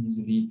actually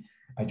easily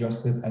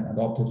adjusted and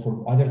adopted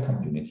for other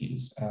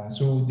communities.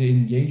 So the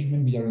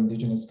engagement with our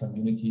indigenous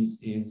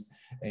communities is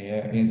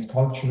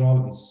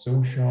cultural, is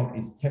social,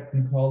 is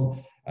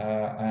technical,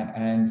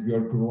 and we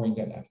are growing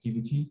that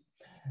activity.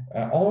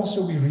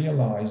 Also, we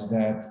realize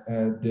that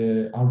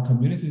our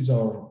communities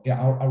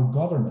our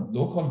government,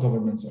 local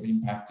governments are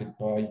impacted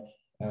by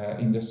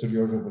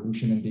Industrial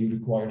Revolution, and they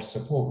require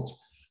support.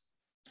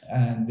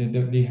 And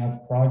they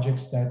have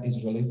projects that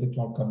is related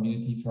to our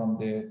community from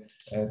the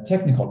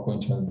technical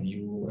point of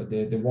view,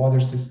 the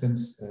water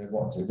systems,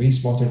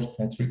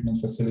 wastewater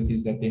treatment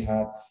facilities that they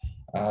have.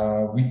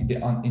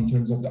 In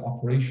terms of the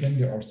operation,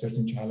 there are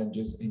certain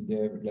challenges in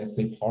the, let's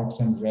say, parks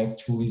and rec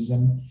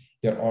tourism.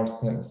 There are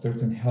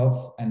certain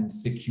health and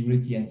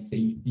security and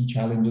safety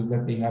challenges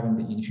that they have and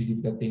the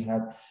initiative that they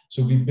have.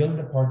 So we build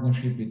a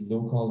partnership with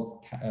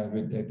locals,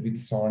 with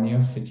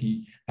Sarnia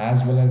City,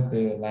 as well as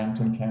the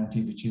Lambton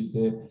County, which is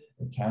the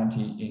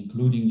county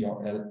including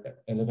your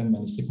 11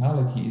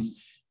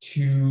 municipalities,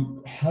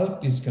 to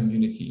help this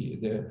community,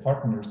 the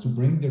partners, to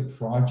bring their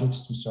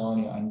projects to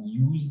Sarnia and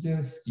use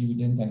the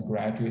student and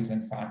graduates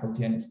and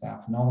faculty and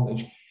staff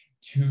knowledge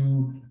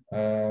to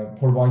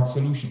provide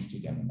solutions to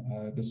them.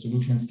 The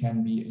solutions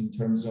can be in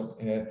terms of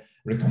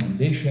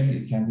recommendation,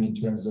 it can be in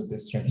terms of the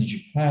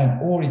strategic plan,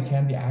 or it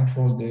can be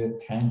the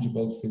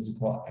tangible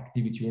physical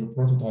activity or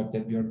prototype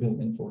that we are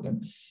building for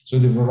them. So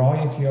the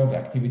variety of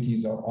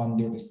activities are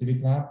under the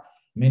Civic Lab.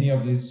 Many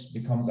of these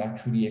becomes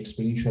actually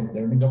experiential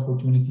learning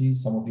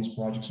opportunities. Some of these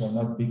projects are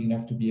not big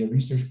enough to be a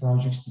research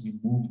projects, to be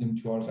moved them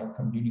towards our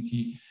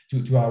community,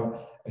 to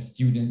our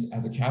students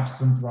as a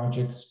capstone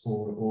projects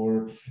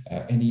or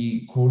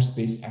any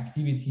course-based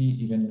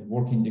activity, even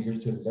working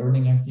digital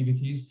learning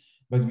activities.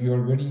 But we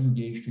are very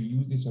engaged to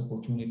use this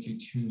opportunity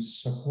to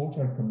support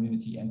our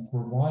community and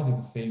provide at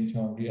the same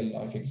time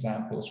real-life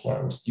examples for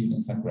our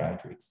students and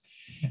graduates.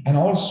 And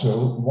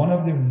also, one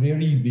of the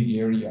very big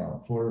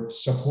areas for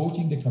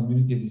supporting the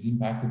community that is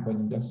impacted by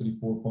Industry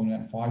 4.0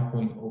 and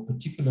 5.0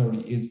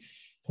 particularly is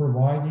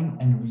providing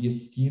and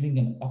reskilling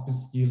and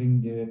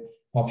upskilling the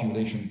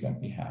populations that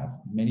we have.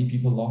 Many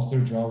people lost their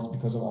jobs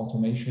because of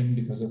automation,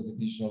 because of the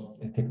digital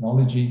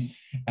technology,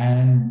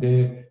 and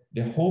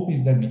the hope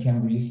is that we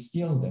can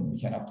reskill them, we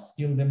can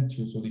upskill them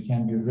too, so they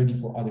can be ready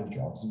for other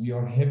jobs. We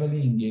are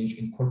heavily engaged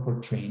in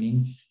corporate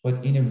training,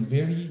 but in a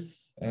very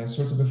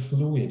sort of a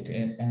fluid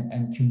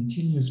and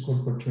continuous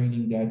corporate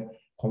training that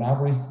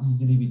collaborates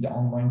easily with the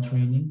online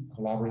training,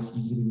 collaborates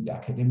easily with the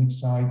academic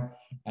side,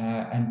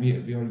 and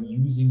we are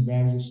using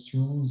various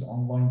tools,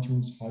 online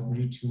tools,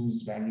 hybrid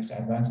tools, various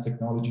advanced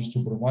technologies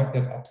to provide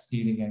that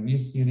upskilling and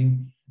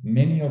reskilling.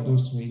 Many of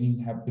those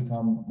training have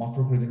become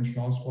macro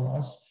credentials for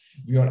us.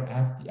 We are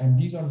active, and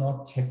these are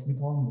not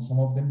technical. Some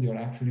of them are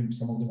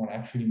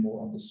actually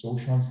more on the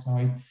social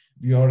side.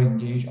 We are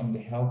engaged on the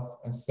health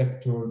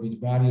sector with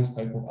various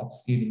types of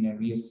upskilling and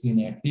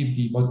reskilling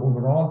activity. But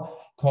overall,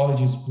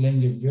 college is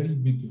playing a very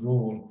big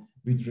role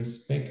with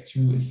respect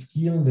to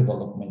skill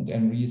development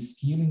and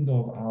reskilling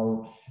of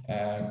our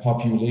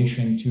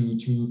population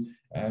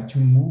to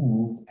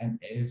move and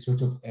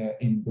sort of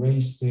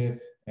embrace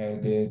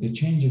the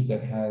changes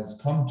that has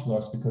come to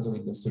us because of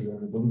Industrial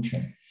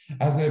Revolution.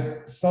 As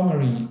a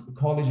summary,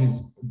 college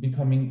is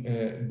becoming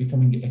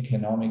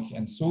economic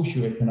and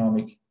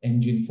socio-economic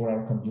engine for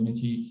our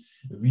community.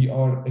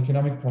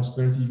 Economic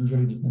prosperity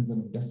usually depends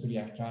on industry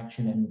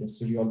attraction and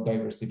industrial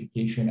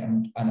diversification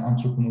and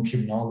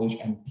entrepreneurship knowledge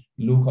and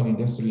local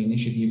industry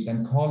initiatives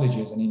and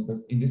colleges. And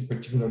in this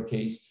particular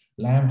case,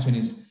 Lambton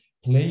is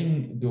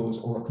playing those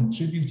or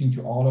contributing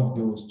to all of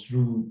those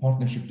through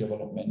partnership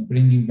development,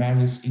 bringing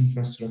various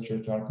infrastructure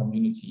to our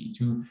community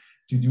to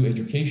do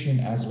education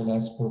as well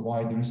as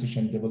provide research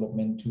and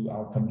development to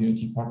our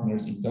community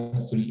partners,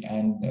 industry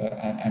and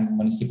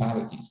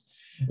municipalities.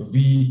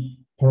 We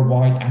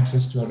provide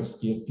access to our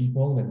skilled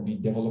people and we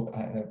develop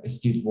a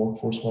skilled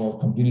workforce for our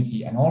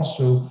community. And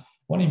also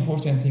one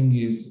important thing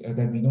is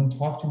that we don't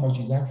talk too much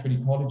is actually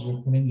colleges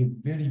are playing a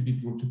very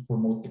big role to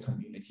promote the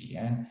community.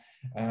 And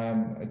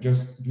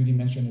just Judy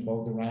mentioned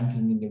about the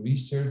ranking in the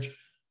research.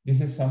 This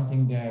is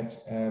something that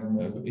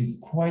is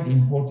quite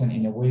important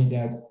in a way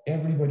that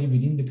everybody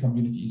within the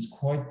community is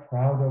quite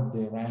proud of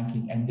the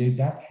ranking, and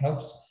that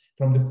helps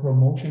from the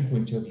promotion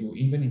point of view,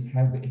 even it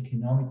has the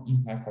economic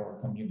impact for our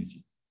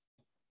community.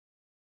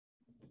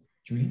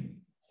 Judy?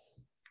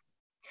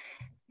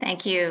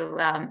 Thank you,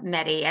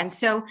 Mehdi. And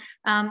so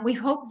we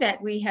hope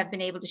that we have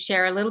been able to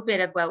share a little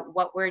bit about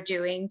what we're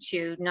doing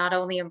to not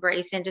only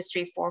embrace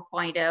Industry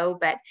 4.0,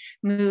 but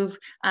move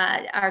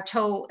our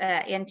toe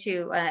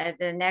into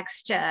the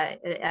next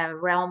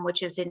realm,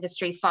 which is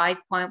Industry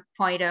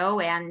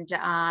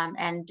 5.0.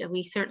 And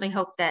we certainly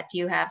hope that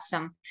you have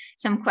some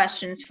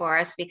questions for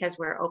us because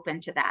we're open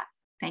to that.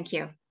 Thank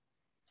you.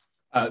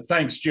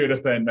 Thanks,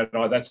 Judith and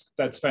Mehdi.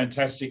 That's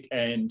fantastic.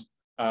 And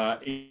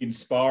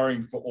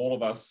inspiring for all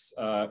of us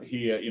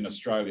here in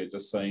Australia,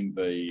 just seeing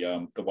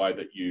the way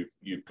that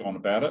you've gone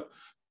about it.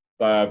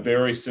 They are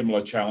very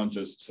similar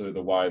challenges to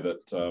the way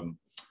that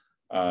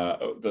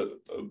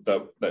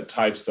that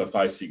TAFEs are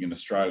facing in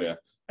Australia.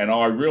 And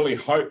I really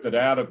hope that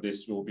out of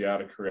this we'll be able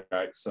to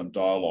create some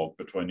dialogue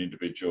between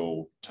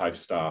individual TAFE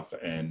staff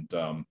and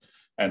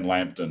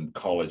Lambton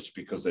College,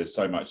 because there's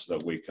so much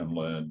that we can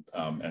learn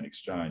and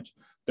exchange.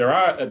 There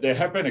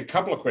have been a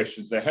couple of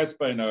questions. There has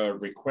been a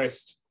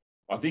request.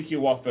 I think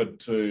you offered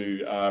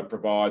to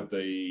provide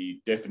the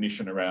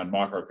definition around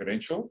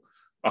micro-credential.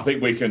 I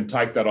think we can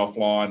take that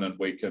offline and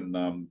we can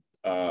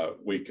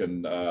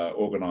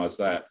organise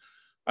that.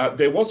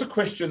 There was a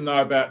question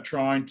though about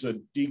trying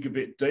to dig a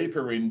bit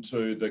deeper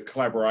into the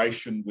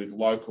collaboration with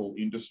local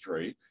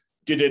industry.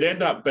 Did it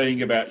end up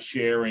being about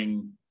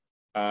sharing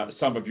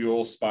some of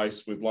your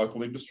space with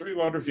local industry? I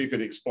wonder if you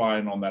could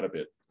explain on that a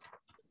bit.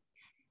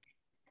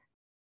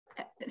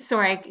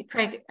 Sorry,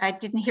 Craig, I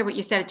didn't hear what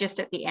you said just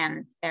at the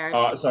end there.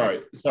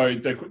 Sorry. So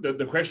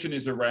the question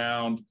is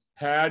around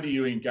how do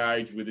you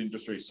engage with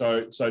industry?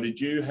 So did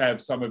you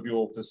have some of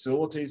your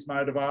facilities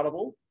made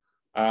available,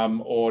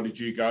 or did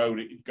you go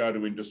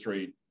to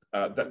industry?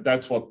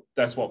 That's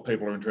what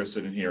people are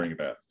interested in hearing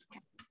about.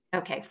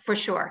 Okay, for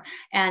sure.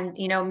 And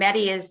you know,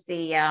 Mehdi is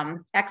the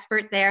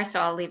expert there, so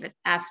I'll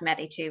ask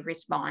Mehdi to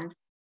respond.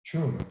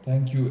 Sure,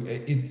 thank you.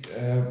 It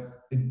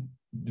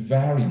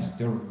varies.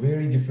 There are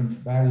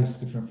various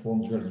different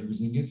forms we are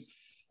using it.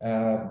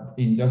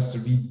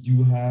 Industry, we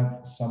do have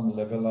some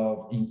level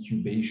of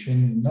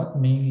incubation, not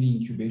mainly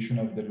incubation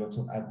of the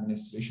local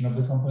administration of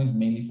the companies,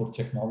 mainly for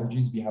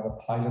technologies. We have a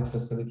pilot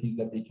facilities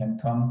that they can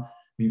come.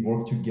 We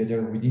work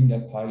together within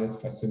that pilot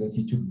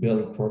facility to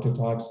build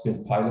prototypes,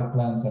 build pilot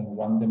plans and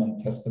run them and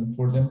test them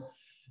for them.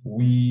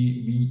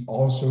 We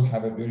also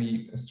have a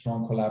very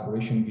strong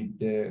collaboration with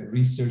the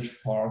research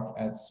park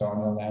at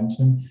Sarnia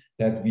Lambton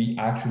that we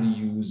actually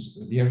use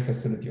their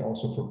facility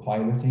also for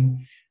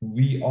piloting.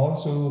 We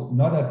also,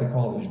 not at the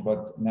college,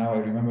 but now I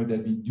remember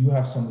that we do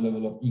have some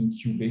level of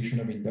incubation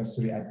of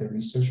industry at the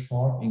research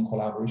park in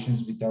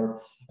collaborations with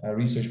our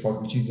research park,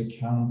 which is a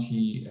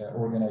county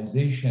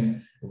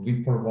organization.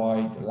 We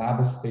provide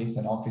lab space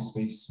and office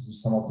space with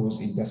some of those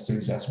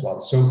industries as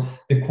well. So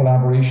the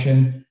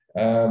collaboration,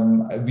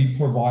 we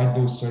provide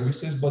those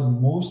services, but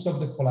most of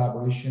the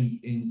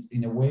collaborations is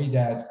in a way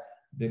that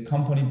the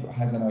company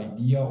has an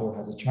idea or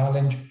has a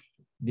challenge.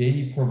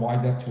 They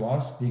provide that to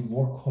us. They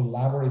work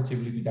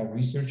collaboratively with our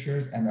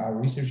researchers, and our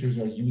researchers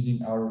are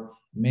using our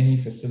many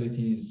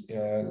facilities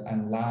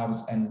and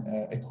labs and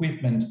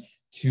equipment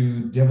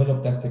to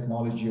develop that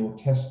technology or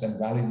test and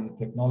validate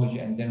the technology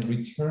and then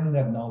return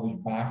that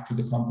knowledge back to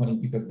the company,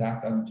 because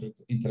that's an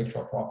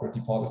intellectual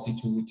property policy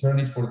to return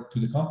it to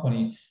the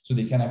company so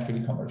they can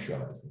actually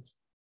commercialize it.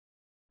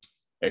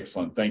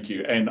 Excellent, thank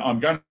you. And I'm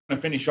going to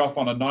finish off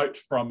on a note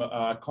from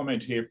a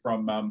comment here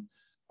from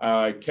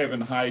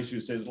Kevin Hayes, who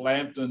says,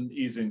 Lambton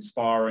is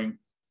inspiring,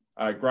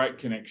 great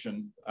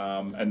connection.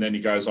 And then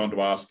he goes on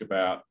to ask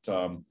about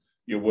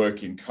your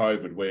work in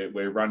COVID.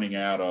 We're running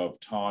out of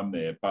time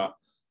there, but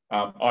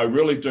I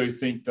really do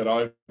think that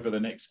over the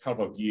next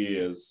couple of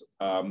years,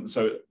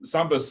 so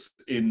some of us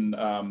in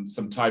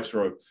some TAFEs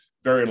are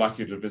very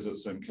lucky to visit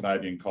some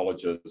Canadian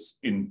colleges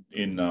in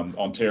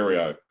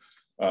Ontario.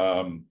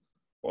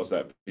 was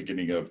that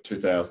beginning of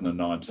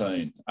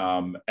 2019.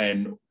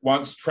 And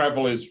once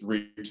travel is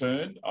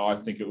returned, I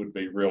think it would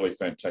be really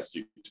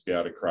fantastic to be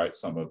able to create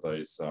some of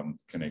these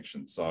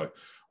connections. So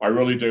I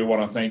really do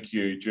want to thank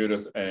you,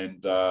 Judith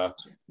and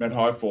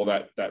Medhai, for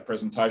that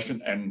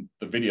presentation and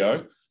the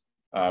video.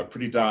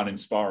 Pretty darn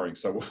inspiring.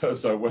 So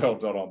well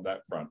done on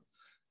that front.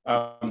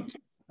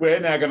 We're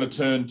now going to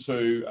turn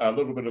to a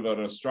little bit of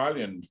an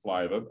Australian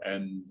flavour,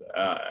 and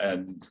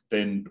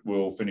then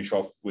we'll finish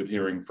off with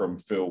hearing from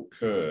Phil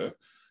Kerr.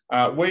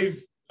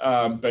 We've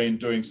been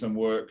doing some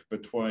work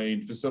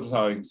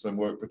facilitating some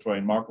work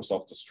between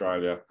Microsoft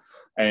Australia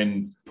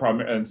and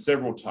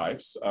several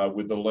TAFEs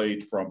with the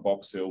lead from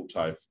Box Hill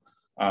TAFE.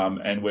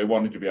 And we're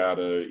wanting to be able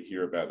to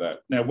hear about that.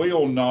 Now, we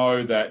all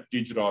know that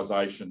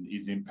digitisation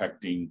is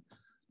impacting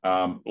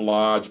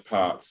large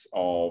parts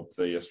of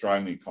the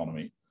Australian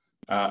economy.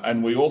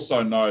 And we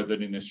also know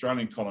that in the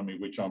Australian economy,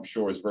 which I'm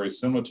sure is very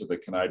similar to the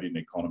Canadian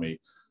economy,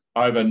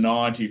 over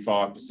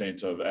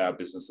 95% of our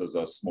businesses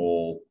are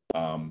small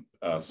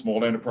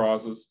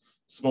enterprises,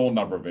 small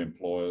number of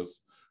employers,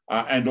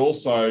 and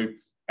also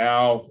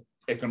our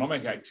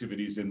economic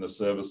activities in the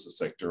services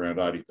sector, around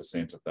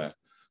 80% of that.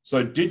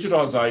 So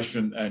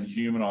digitisation and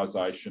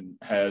humanisation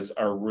has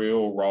a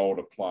real role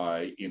to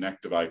play in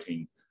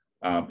activating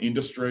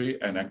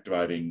industry and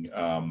activating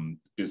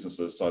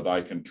businesses so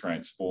they can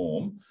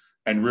transform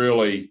and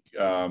really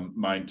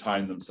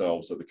maintain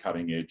themselves at the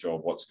cutting edge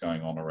of what's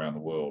going on around the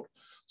world.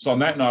 So on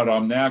that note,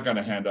 I'm now going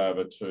to hand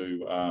over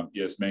to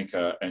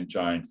Yasminka and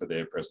Jane for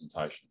their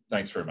presentation.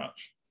 Thanks very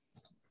much.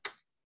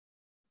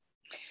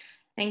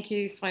 Thank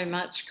you so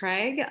much,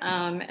 Craig,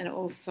 and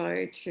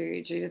also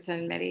to Judith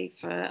and Medi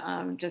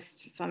for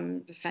just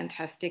some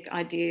fantastic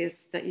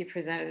ideas that you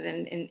presented,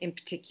 and in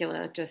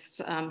particular,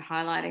 just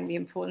highlighting the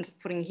importance of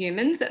putting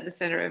humans at the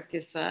centre of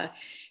this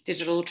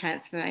digital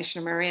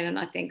transformation we're in. And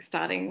I think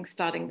starting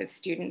with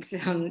students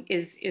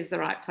is the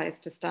right place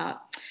to start.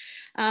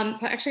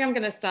 So actually, I'm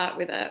going to start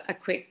with a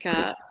quick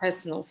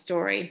personal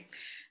story.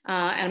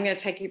 And I'm going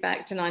to take you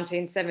back to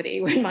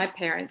 1970 when my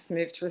parents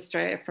moved to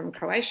Australia from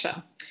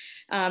Croatia.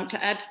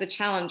 To add to the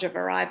challenge of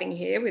arriving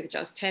here with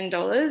just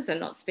 $10 and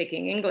not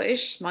speaking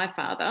English, my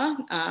father,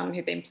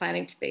 who'd been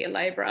planning to be a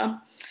labourer,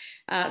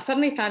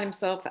 suddenly found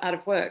himself out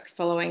of work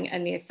following a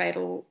near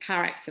fatal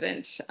car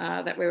accident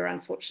that we were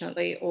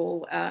unfortunately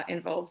all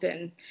involved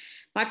in.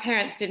 My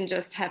parents didn't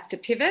just have to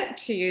pivot,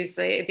 to use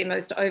the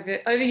most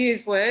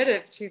overused word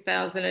of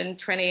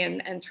 2020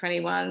 and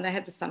 21, they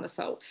had to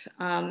somersault.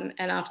 And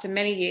after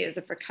many years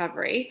of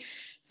recovery,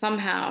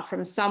 somehow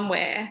from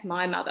somewhere,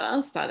 my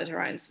mother started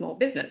her own small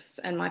business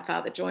and my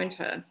father joined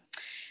her.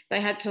 They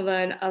had to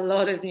learn a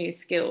lot of new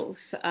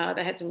skills.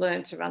 They had to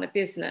learn to run a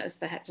business.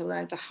 They had to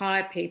learn to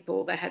hire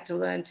people. They had to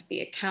learn to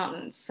be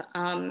accountants.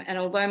 And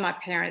although my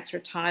parents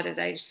retired at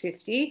age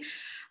 50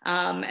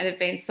 and have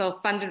been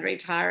self-funded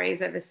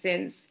retirees ever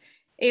since,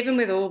 even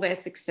with all their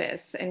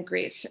success and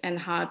grit and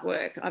hard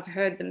work, I've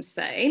heard them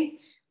say,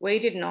 we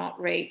did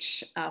not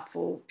reach our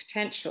full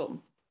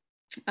potential.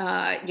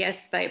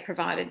 Yes, they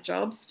provided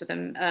jobs for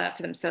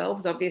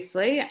themselves,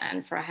 obviously,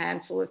 and for a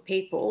handful of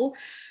people,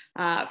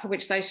 for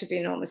which they should be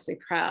enormously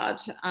proud.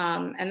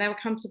 And they were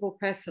comfortable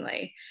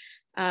personally.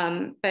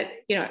 But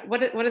you know,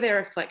 what are their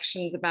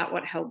reflections about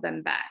what held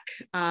them back,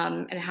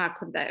 and how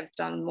could they have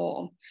done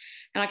more?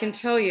 And I can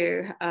tell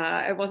you,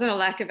 it wasn't a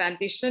lack of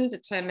ambition,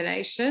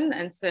 determination,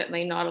 and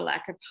certainly not a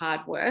lack of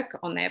hard work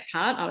on their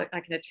part. I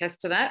can attest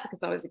to that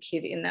because I was a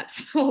kid in that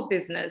small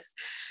business.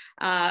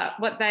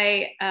 What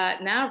they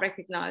now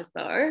recognise,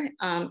 though,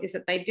 is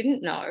that they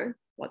didn't know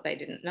what they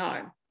didn't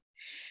know.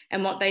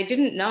 And what they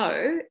didn't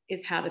know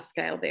is how to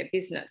scale their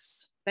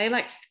business. They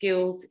lacked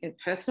skills in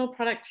personal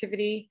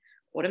productivity,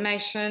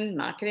 automation,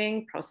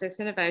 marketing, process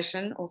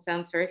innovation. All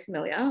sounds very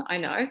familiar, I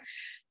know.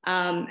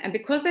 And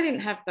because they didn't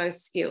have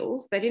those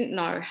skills, they didn't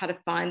know how to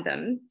find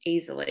them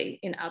easily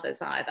in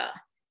others either.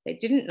 They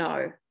didn't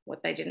know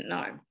what they didn't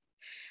know.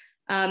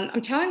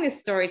 I'm telling this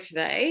story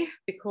today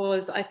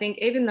because I think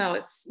even though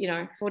it's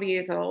 40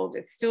 years old,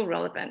 it's still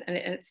relevant and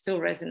it still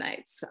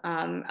resonates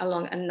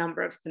along a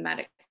number of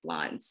thematic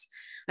lines.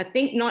 I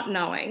think not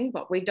knowing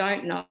what we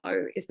don't know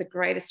is the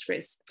greatest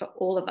risk for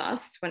all of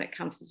us when it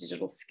comes to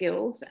digital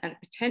skills and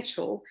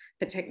potential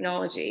for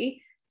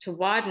technology to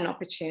widen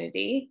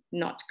opportunity,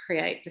 not to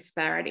create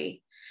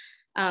disparity.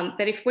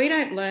 That if we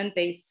don't learn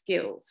these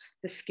skills,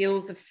 the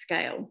skills of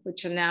scale,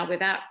 which are now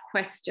without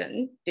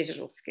question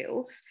digital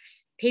skills,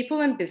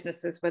 people and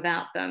businesses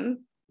without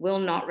them will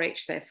not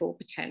reach their full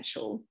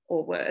potential,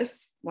 or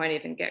worse, won't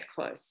even get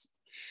close.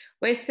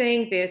 We're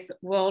seeing this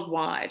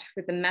worldwide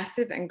with the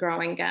massive and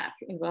growing gap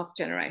in wealth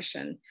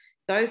generation.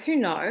 Those who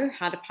know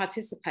how to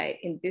participate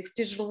in this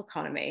digital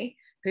economy,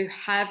 who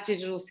have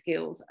digital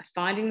skills, are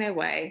finding their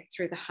way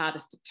through the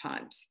hardest of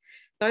times.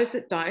 Those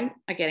that don't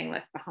are getting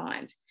left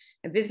behind.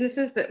 And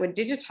businesses that were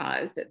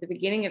digitized at the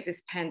beginning of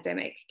this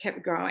pandemic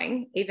kept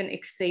growing, even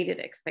exceeded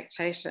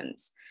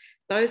expectations.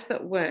 those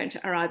that weren't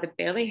are either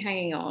barely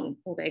hanging on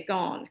or they're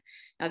gone.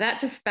 Now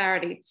that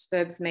disparity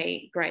disturbs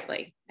me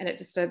greatly, and it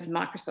disturbs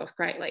Microsoft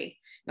greatly.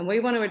 And we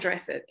want to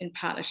address it in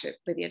partnership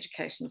with the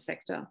education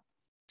sector.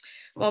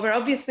 While we're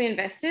obviously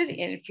invested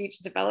in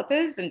future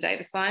developers and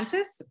data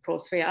scientists, of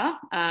course we are,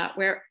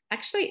 we're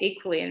actually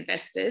equally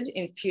invested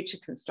in future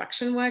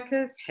construction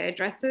workers,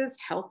 hairdressers,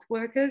 health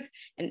workers,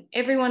 and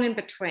everyone in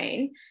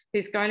between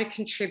who's going to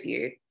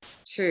contribute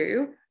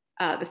to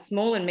the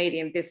small and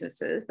medium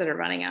businesses that are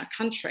running our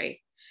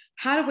country.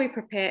 How do we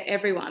prepare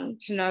everyone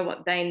to know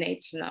what they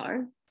need to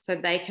know so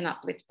they can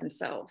uplift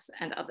themselves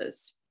and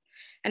others?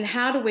 And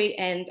how do we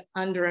end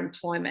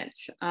underemployment?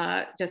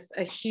 Just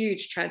a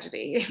huge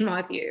tragedy in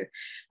my view.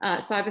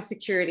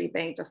 Cybersecurity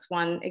being just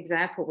one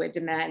example where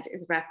demand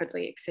is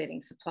rapidly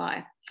exceeding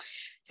supply.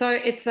 So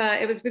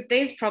it was with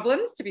these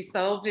problems to be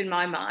solved in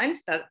my mind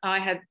that I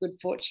had the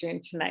good fortune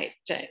to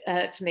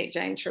meet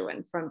Jane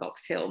Trewin from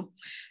Box Hill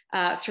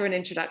through an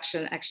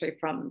introduction actually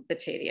from the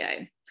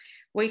TDA.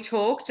 We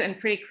talked and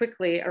pretty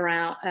quickly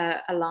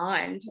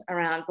aligned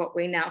around what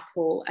we now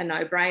call a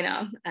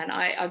no-brainer. And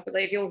I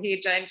believe you'll hear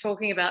Jane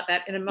talking about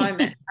that in a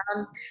moment,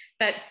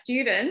 that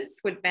students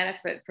would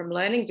benefit from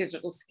learning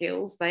digital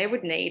skills they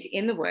would need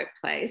in the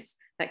workplace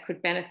that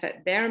could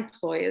benefit their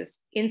employers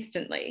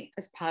instantly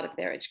as part of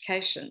their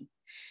education.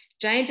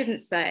 Jane didn't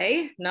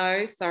say,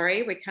 no,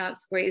 sorry, we can't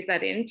squeeze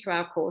that into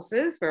our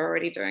courses. We're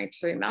already doing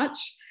too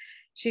much.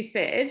 She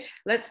said,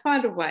 let's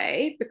find a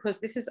way, because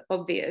this is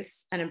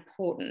obvious and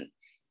important.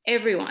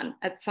 Everyone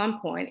at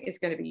some point is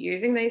going to be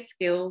using these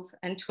skills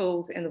and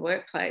tools in the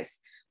workplace.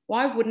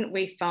 Why wouldn't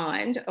we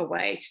find a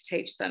way to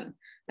teach them?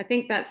 I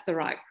think that's the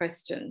right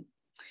question.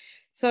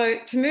 So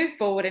to move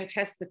forward and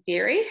test the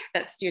theory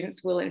that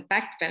students will in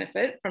fact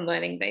benefit from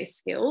learning these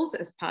skills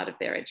as part of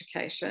their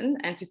education,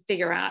 and to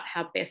figure out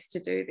how best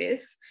to do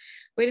this,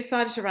 we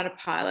decided to run a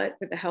pilot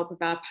with the help of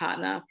our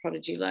partner,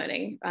 Prodigy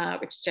Learning,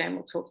 which Jane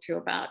will talk to you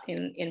about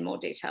in more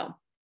detail.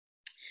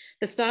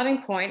 The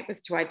starting point was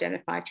to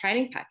identify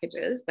training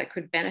packages that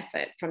could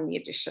benefit from the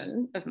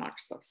addition of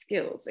Microsoft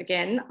skills.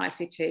 Again,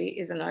 ICT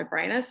is a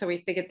no-brainer, so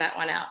we figured that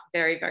one out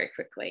very, very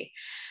quickly.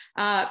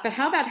 But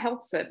how about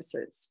health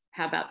services?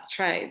 How about the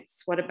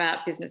trades? What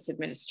about business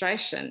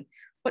administration?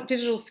 What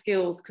digital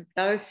skills could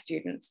those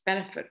students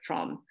benefit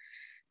from?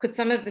 Could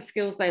some of the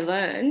skills they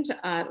learned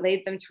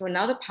lead them to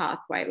another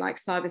pathway like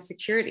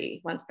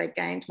cybersecurity once they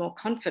gained more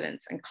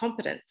confidence and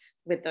competence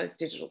with those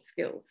digital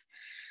skills?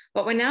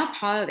 What we're now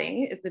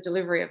piloting is the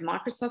delivery of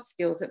Microsoft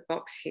skills at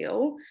Box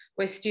Hill,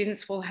 where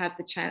students will have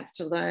the chance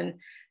to learn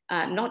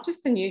not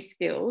just the new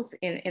skills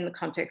in the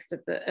context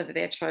of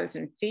their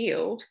chosen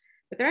field,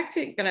 but they're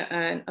actually going to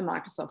earn a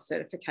Microsoft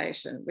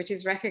certification, which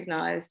is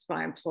recognised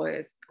by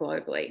employers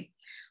globally.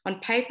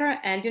 On paper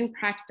and in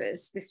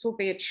practice, this will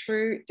be a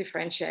true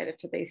differentiator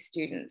for these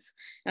students.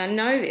 And I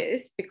know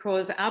this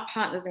because our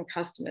partners and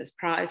customers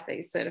prize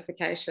these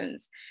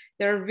certifications.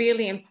 They're a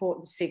really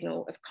important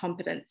signal of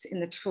competence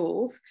in the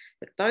tools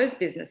that those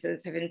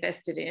businesses have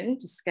invested in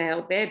to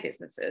scale their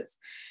businesses.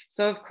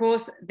 So of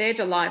course, they're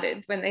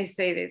delighted when they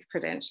see these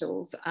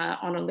credentials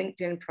on a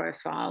LinkedIn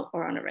profile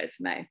or on a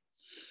resume.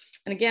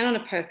 And again, on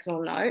a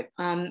personal note,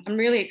 I'm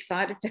really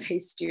excited for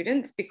these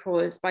students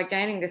because by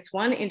gaining this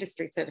one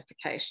industry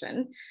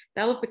certification,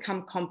 they'll have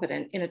become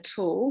competent in a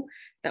tool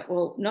that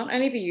will not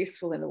only be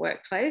useful in the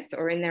workplace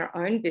or in their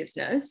own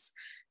business,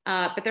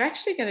 but they're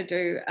actually going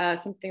to do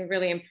something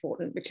really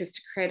important, which is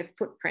to create a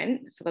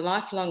footprint for the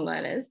lifelong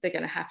learners they're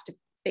going to have to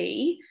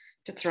be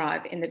to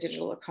thrive in the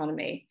digital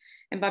economy.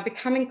 And by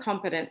becoming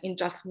competent in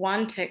just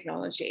one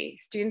technology,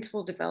 students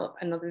will develop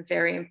another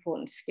very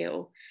important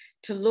skill: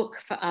 to look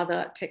for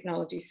other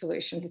technology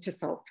solutions to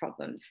solve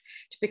problems,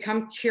 to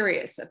become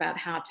curious about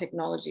how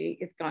technology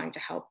is going to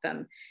help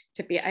them,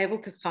 to be able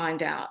to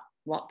find out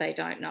what they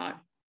don't know.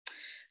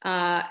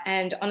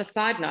 And on a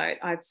side note,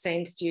 I've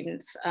seen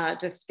students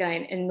just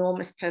gain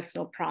enormous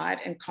personal pride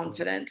and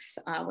confidence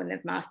when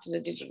they've mastered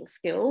a digital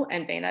skill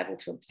and been able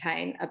to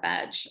obtain a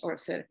badge or a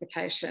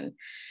certification.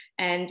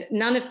 And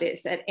none of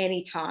this at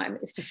any time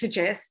is to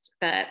suggest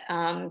that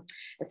a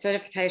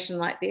certification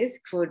like this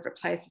could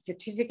replace a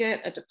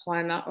certificate, a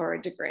diploma, or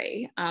a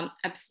degree.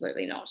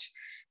 Absolutely not.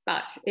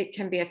 But it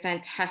can be a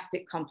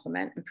fantastic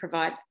complement and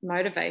provide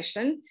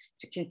motivation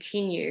to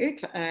continue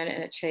to earn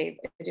and achieve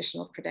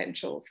additional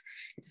credentials.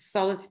 It's a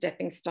solid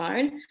stepping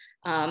stone,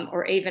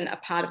 or even a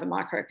part of a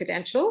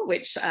micro-credential,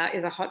 which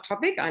is a hot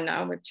topic, I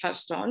know, and we've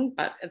touched on,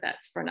 but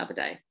that's for another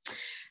day.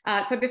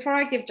 So before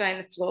I give Jane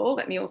the floor,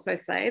 let me also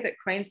say that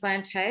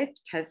Queensland TAFE,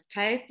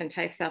 TAFE and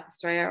TAFE South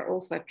Australia are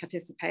also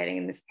participating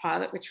in this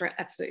pilot, which we're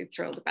absolutely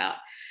thrilled about.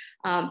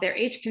 They're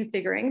each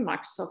configuring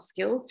Microsoft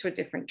skills to a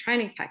different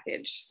training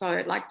package.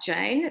 So like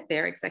Jane,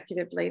 their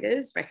executive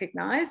leaders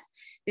recognise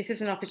this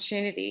is an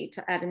opportunity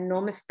to add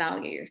enormous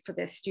value for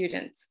their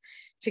students.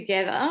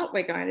 Together,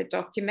 we're going to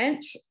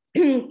document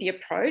the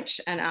approach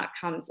and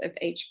outcomes of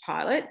each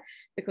pilot,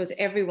 because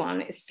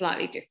everyone is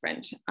slightly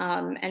different,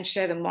 and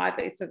share them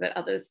widely so that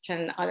others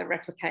can either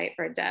replicate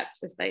or adapt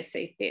as they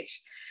see fit.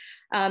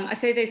 I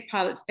see these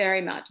pilots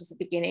very much as a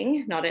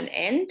beginning, not an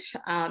end.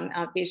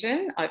 Our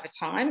vision over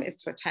time is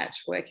to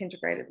attach work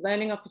integrated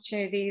learning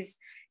opportunities,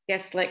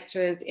 guest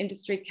lectures,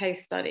 industry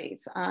case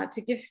studies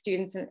to give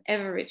students an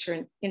ever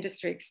richer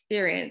industry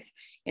experience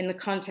in the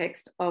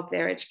context of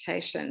their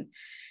education.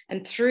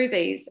 And through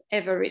these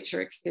ever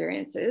richer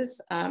experiences,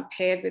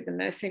 paired with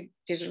immersive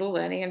digital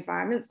learning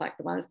environments like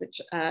the ones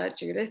that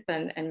Judith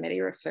and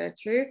Mehdi referred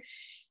to,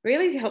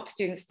 really help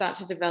students start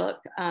to develop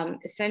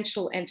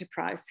essential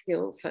enterprise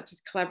skills such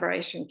as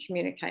collaboration,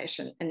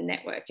 communication, and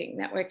networking.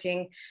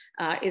 Networking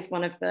is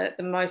one of the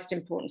most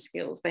important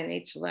skills they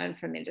need to learn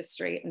from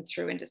industry and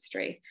through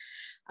industry.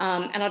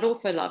 And I'd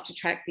also love to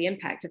track the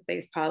impact of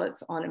these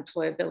pilots on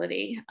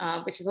employability,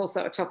 which is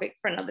also a topic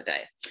for another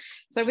day.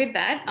 So with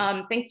that,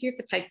 thank you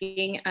for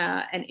taking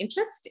an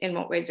interest in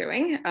what we're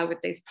doing with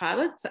these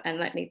pilots, and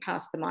let me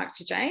pass the mic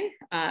to Jane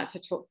to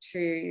talk to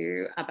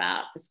you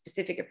about the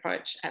specific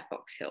approach at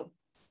Box Hill.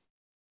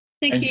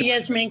 Thank you,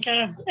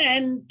 Yasminka,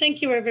 and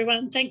thank you,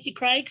 everyone. Thank you,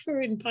 Craig, for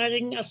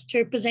inviting us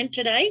to present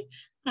today.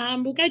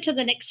 We'll go to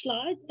the next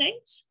slide,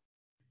 thanks.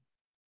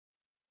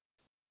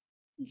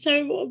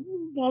 So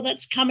while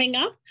that's coming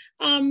up,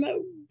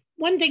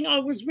 one thing, I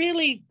was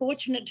really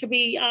fortunate to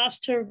be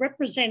asked to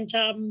represent,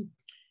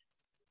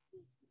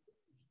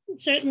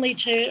 certainly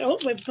to, oh,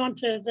 we've gone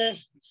to the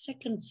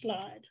second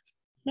slide.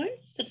 No,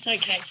 that's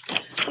okay.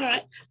 All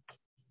right.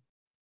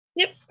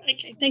 Yep,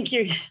 okay, thank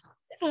you.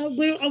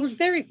 I was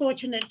very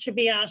fortunate to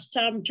be asked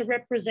to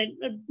represent,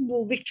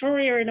 well,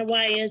 Victoria in a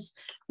way, as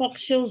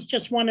Box Hill's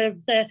just one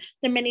of the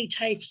many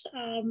TAFEs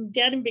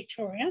down in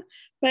Victoria.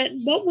 But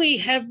what we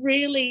have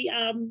really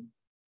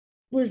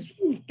was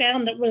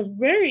found that we're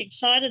very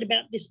excited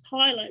about this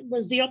pilot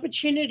was the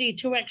opportunity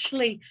to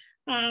actually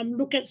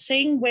look at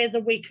seeing whether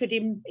we could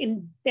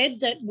embed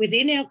that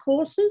within our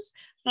courses,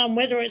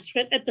 whether it's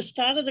at the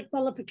start of the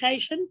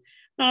qualification,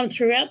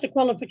 throughout the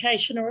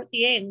qualification, or at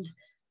the end.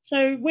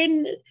 So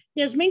when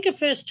Yasminka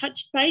first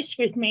touched base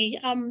with me,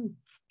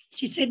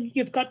 she said,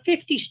 you've got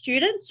 50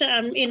 students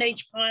in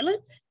each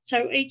pilot.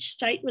 So each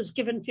state was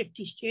given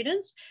 50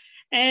 students,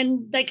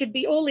 and they could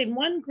be all in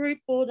one group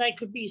or they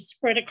could be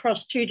spread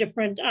across two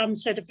different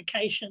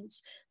certifications.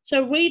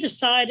 So we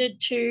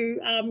decided to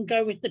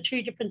go with the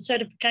two different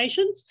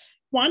certifications,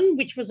 one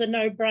which was a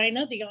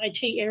no-brainer, the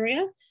IT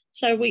area.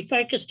 So we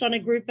focused on a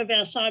group of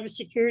our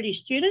cybersecurity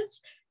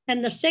students,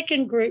 and the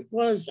second group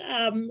was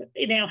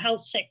in our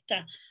health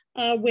sector,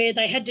 where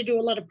they had to do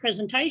a lot of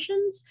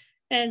presentations.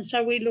 And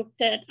so we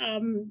looked at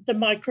the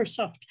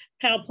Microsoft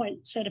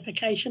PowerPoint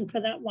certification for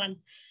that one.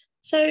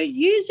 So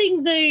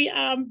using the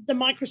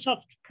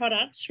Microsoft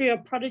products through a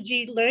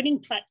Prodigy learning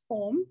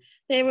platform,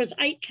 there was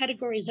 8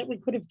 categories that we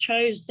could have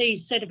chose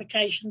these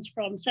certifications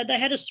from. So they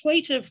had a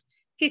suite of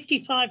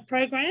 55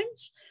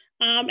 programs,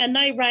 and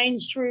they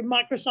range through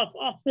Microsoft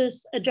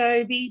Office,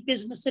 Adobe,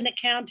 Business and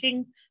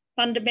Accounting,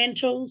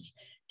 Fundamentals,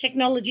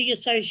 Technology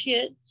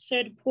Associate,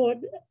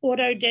 Certiport,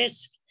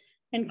 Autodesk,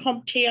 and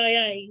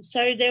CompTIA.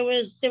 So there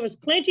was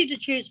plenty to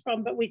choose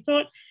from, but we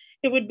thought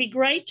it would be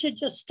great to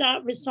just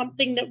start with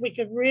something that we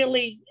could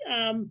really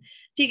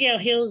dig our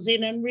heels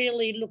in and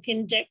really look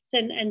in depth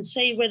and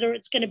see whether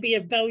it's going to be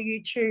of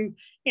value to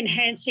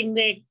enhancing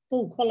their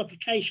full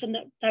qualification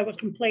that they were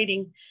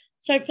completing.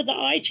 So for the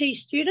IT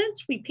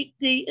students, we picked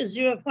the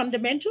Azure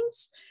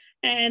Fundamentals,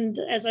 and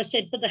as I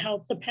said, for the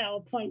health, the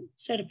PowerPoint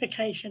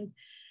certification.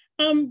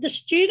 The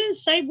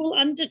students, they will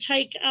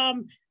undertake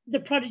the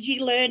Prodigy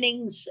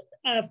Learning's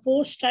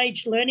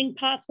 4-stage learning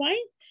pathway.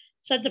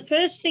 So the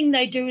first thing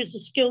they do is a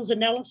skills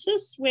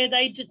analysis, where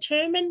they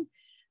determine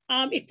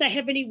if they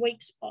have any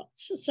weak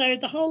spots. So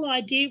the whole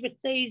idea with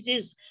these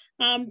is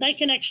they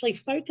can actually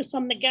focus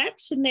on the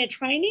gaps in their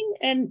training,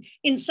 and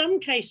in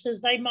some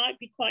cases they might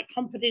be quite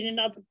competent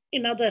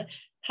in other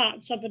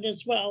parts of it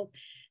as well.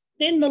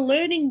 Then the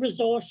learning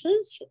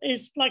resources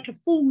is like a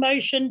full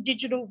motion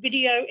digital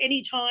video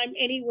anytime,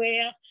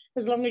 anywhere,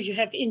 as long as you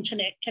have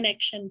internet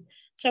connection.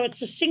 So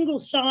it's a single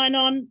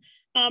sign-on.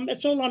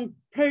 It's all on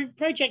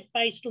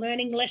project-based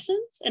learning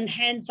lessons and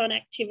hands-on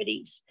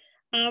activities,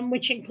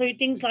 which include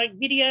things like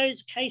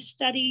videos, case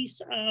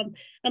studies,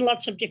 and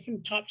lots of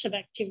different types of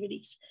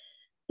activities.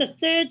 The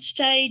third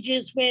stage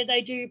is where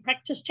they do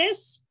practice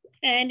tests.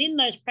 And in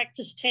those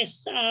practice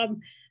tests,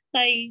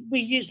 we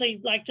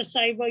usually like to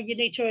say, well, you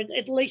need to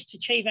at least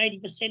achieve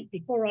 80%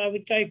 before I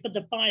would go for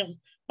the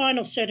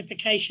final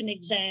certification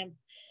exam.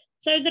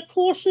 So the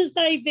courses,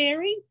 they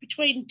vary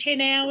between 10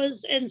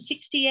 hours and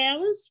 60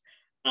 hours,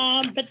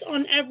 but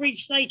on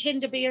average, they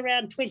tend to be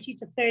around 20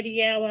 to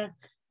 30 hour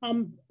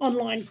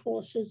online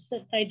courses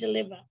that they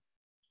deliver.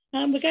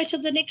 We'll go to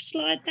the next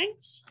slide,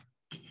 thanks.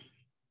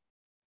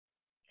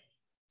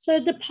 So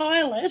the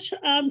pilot,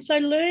 so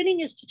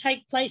learning is to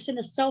take place in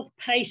a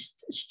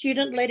self-paced,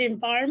 student-led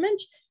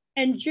environment.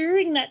 And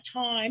during that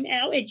time,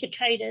 our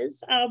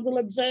educators will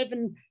observe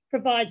and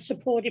provide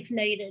support if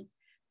needed.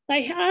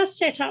 They are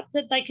set up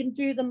that they can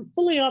do them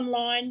fully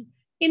online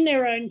in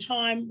their own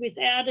time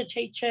without a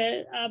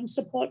teacher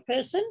support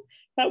person,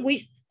 but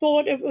we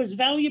thought it was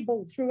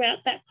valuable throughout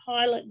that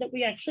pilot that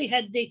we actually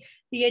had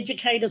the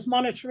educators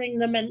monitoring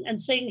them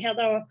and seeing how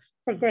they were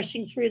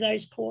progressing through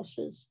those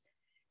courses.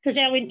 Because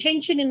our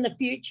intention in the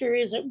future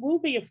is it will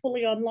be a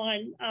fully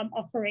online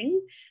offering,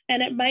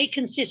 and it may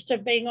consist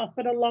of being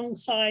offered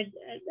alongside,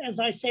 as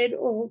I said,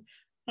 or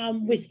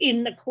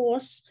within the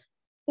course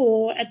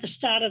or at the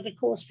start of the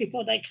course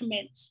before they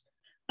commence.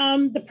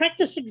 The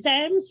practice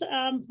exams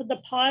for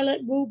the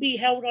pilot will be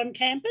held on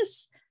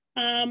campus,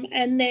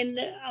 and then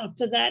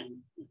after that,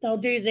 they'll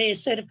do their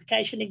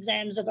certification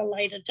exams at a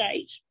later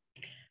date.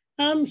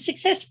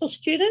 Successful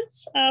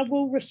students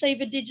will receive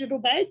a digital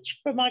badge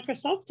from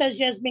Microsoft, as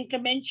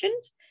Jasminka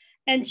mentioned,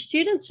 and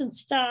students and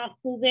staff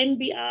will then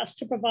be asked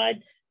to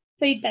provide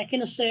feedback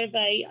in a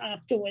survey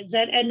afterwards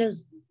and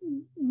as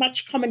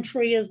much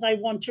commentary as they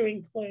want to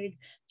include.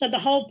 So the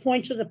whole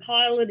point of the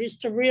pilot is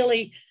to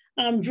really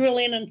drill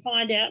in and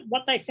find out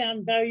what they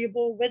found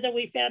valuable, whether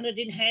we found it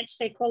enhanced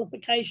their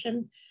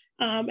qualification,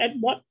 at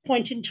what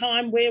point in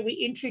time where we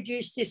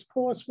introduced this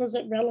course, was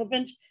it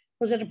relevant?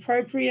 Was it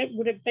appropriate?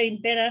 Would it have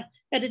been better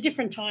at a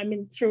different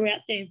time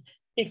throughout their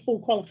full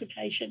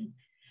qualification?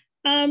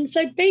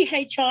 So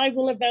BHI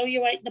will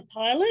evaluate the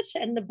pilot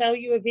and the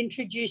value of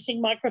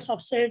introducing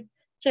Microsoft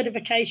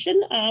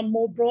certification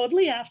more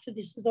broadly after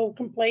this is all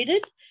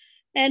completed.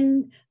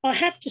 And I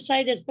have to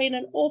say there's been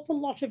an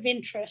awful lot of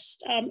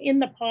interest in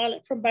the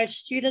pilot from both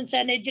students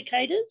and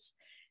educators.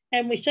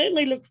 And we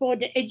certainly look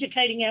forward to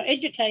educating our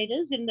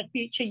educators in the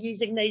future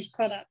using these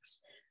products.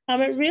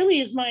 It really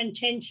is my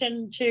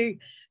intention to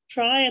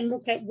try and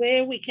look at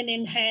where we can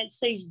enhance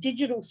these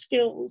digital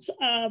skills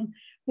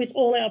with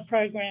all our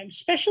programs,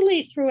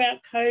 especially throughout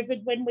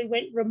COVID when we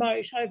went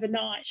remote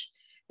overnight.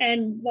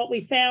 And what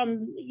we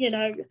found,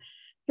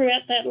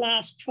 throughout that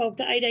last 12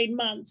 to 18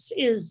 months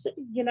is,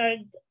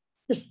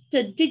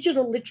 the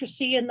digital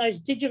literacy and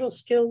those digital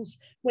skills,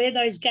 where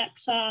those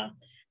gaps are.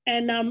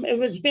 And it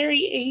was very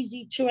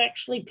easy to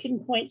actually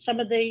pinpoint some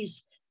of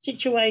these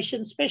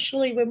situations,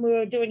 especially when we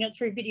were doing it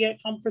through video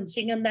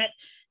conferencing and that,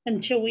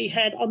 until we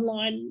had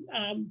online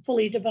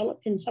fully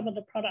developed in some of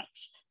the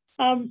products.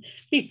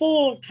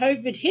 Before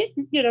COVID hit,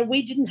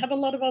 we didn't have a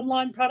lot of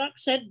online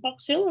products at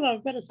Box Hill, and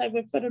I've got to say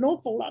we've got an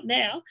awful lot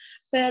now.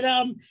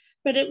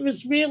 But it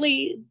was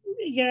really,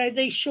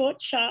 these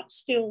short, sharp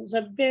skills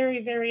are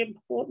very, very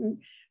important.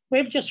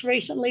 We've just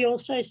recently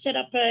also set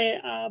up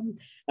a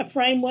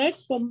framework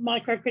for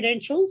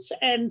micro-credentials,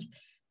 and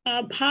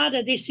part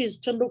of this is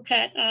to look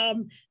at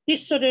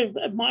this sort of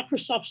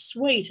Microsoft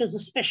suite as a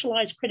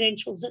specialised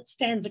credentials that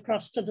stands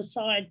across to the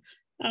side,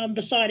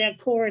 beside our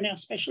core and our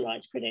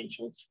specialised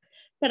credentials.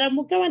 But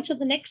we'll go on to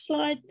the next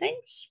slide,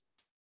 thanks.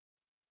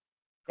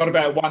 Got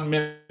about 1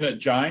 minute,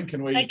 Jane,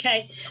 can we?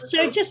 Okay,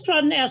 so just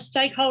on our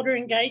stakeholder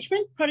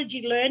engagement,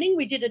 Prodigy Learning,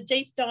 we did a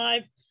deep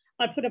dive.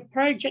 I put a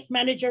project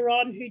manager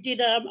on who did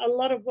a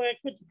lot of work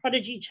with the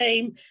Prodigy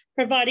team,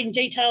 providing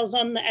details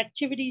on the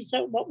activities,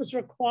 what was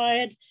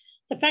required.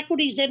 The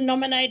faculties then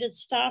nominated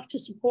staff to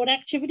support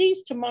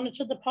activities to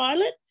monitor the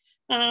pilot,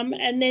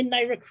 and then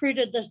they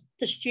recruited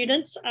the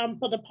students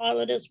for the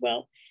pilot as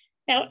well.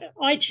 Our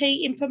IT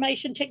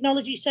information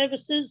technology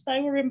services,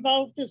 they were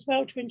involved as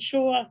well to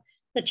ensure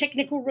the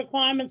technical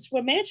requirements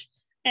were met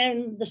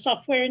and the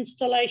software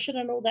installation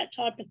and all that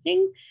type of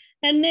thing.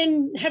 And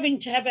then having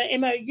to have a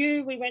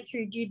MOU, we went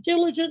through due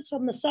diligence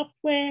on the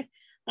software.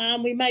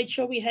 We made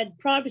sure we had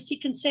privacy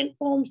consent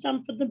forms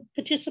done for the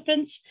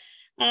participants.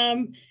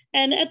 And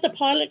at the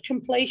pilot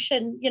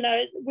completion,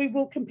 we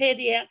will compare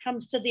the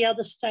outcomes to the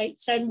other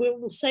states, and we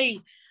will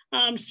see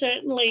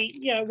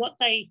certainly,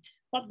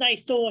 what they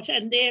thought,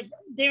 and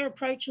their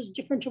approach is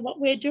different to what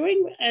we're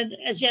doing, and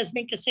as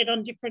Jasminka said,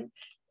 on different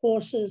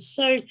courses.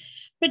 So,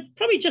 but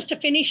probably just to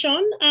finish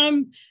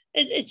on,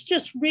 it's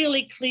just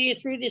really clear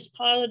through this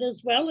pilot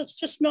as well. It's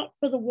just not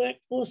for the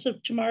workforce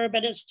of tomorrow,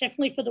 but it's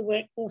definitely for the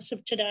workforce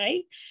of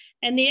today.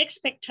 And the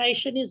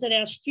expectation is that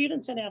our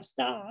students and our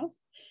staff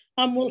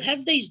will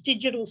have these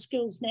digital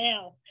skills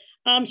now.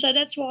 So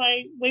that's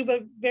why we were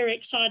very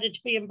excited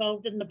to be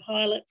involved in the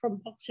pilot from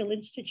Box Hill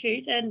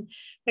Institute, and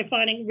we're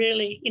finding it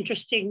really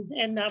interesting,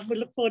 and we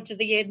look forward to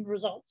the end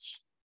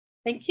results.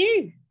 Thank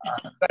you.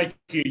 Thank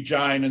you,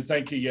 Jane, and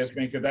thank you,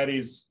 Jasminka. That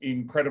is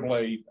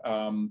incredibly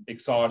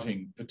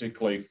exciting,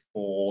 particularly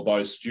for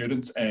those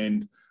students.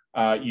 And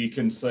you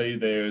can see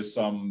there's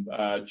some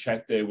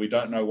chat there. We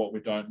don't know what we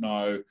don't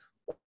know,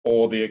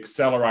 or the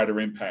accelerator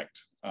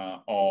impact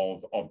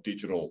of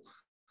digital.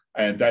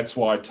 And that's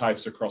why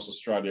TAFEs across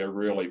Australia are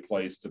really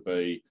pleased to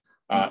be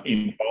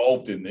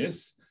involved in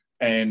this.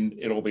 And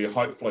it'll be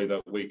hopefully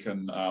that we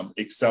can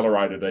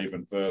accelerate it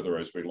even further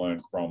as we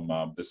learn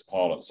from this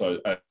pilot. So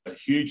a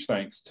huge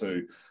thanks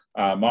to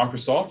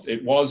Microsoft.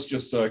 It was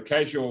just a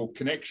casual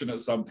connection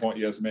at some point,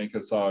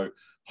 Jasminka, so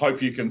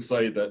hope you can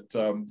see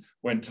that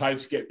when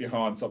TAFEs get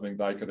behind something,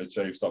 they can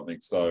achieve something.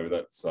 So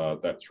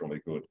that's really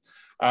good.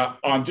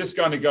 I'm just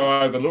going to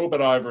go over a little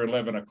bit over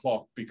 11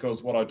 o'clock,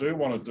 because what I do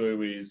want to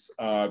do is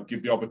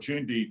give the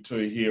opportunity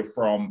to hear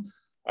from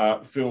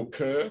Phil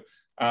Kerr.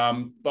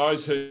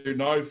 Those who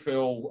know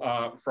Phil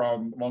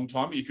from a long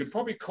time, you could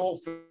probably call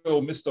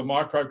Phil Mr.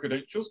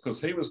 Micro-credentials,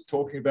 because he was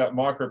talking about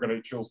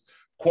micro-credentials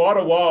quite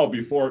a while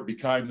before it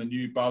became the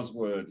new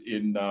buzzword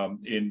in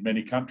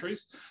many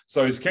countries.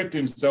 So he's kept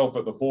himself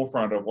at the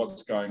forefront of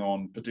what's going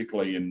on,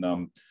 particularly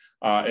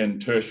in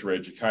tertiary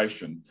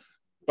education.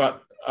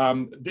 But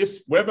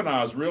this webinar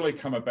has really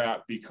come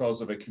about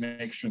because of a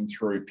connection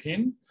through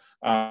PIN,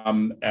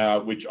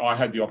 which I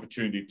had the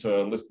opportunity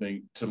to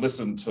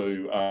listen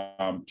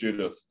to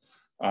Judith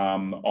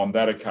on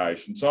that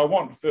occasion. So I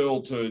want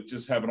Phil to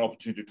just have an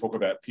opportunity to talk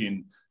about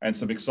PIN and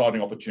some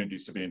exciting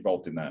opportunities to be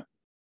involved in that.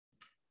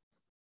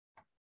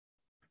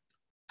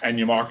 And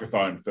your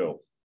microphone, Phil.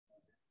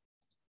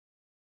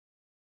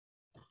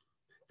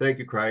 Thank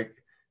you, Craig.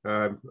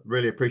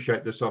 Really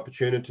appreciate this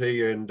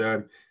opportunity, and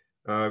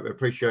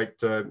appreciate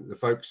the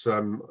folks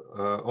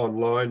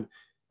online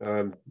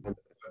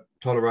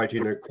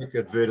tolerating a quick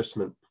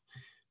advertisement.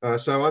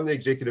 So I'm the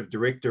Executive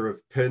Director of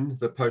PIN,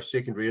 the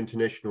Post-Secondary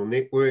International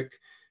Network.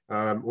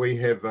 We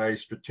have a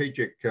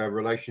strategic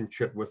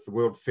relationship with the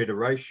World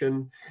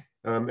Federation,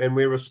 and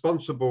we're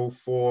responsible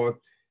for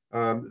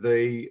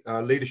the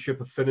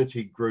Leadership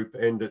Affinity Group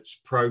and its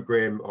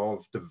program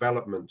of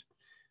development.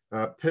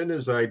 PIN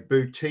is a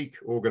boutique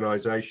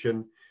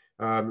organisation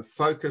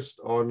focused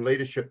on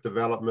leadership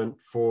development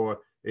for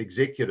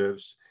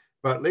executives,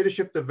 but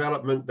leadership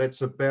development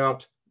that's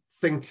about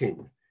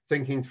thinking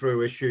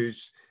through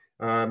issues,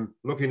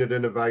 looking at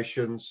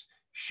innovations,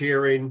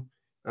 sharing,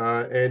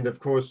 and of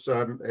course,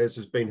 as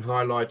has been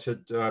highlighted,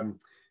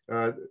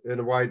 in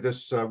a way,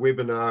 this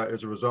webinar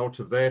is a result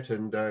of that.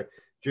 And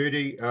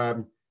Judy,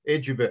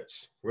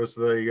 Edubits was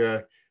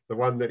the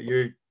one that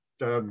you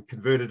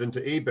converted into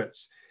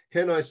eBits.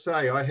 Can I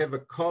say I have a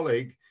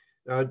colleague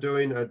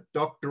doing a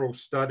doctoral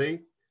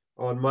study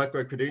on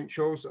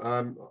micro-credentials.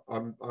 I'm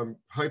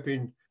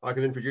hoping I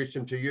can introduce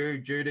him to you,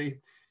 Judy.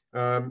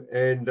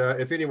 And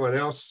if anyone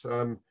else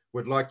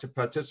would like to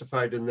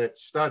participate in that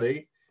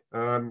study,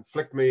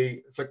 flick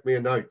me a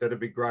note, that'd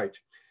be great.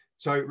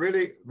 So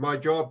really my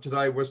job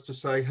today was to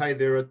say, hey,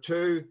 there are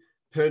two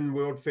PIN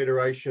World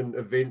Federation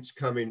events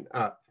coming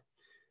up.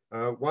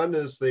 One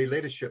is the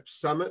Leadership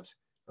Summit,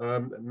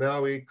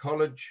 Maui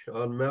College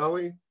on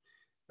Maui,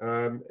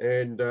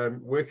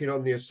 and working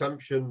on the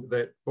assumption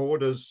that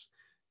borders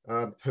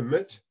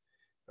permit.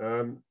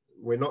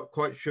 We're not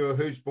quite sure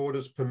whose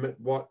borders permit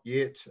what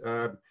yet.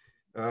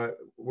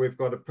 We've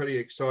got a pretty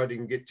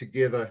exciting get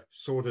together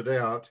sorted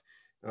out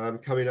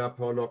coming up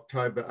on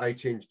October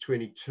 18 to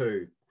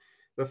 22.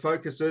 The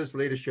focus is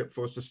leadership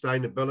for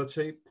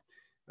sustainability,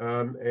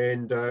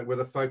 and with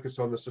a focus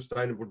on the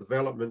Sustainable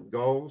Development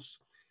Goals,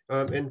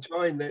 and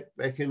tying that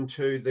back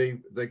into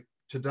the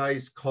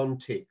today's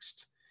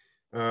context.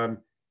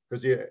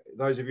 Because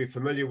those of you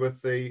familiar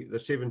with the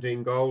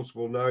 17 goals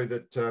will know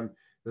that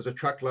there's a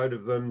truckload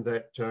of them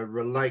that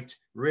relate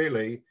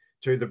really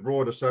to the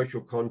broader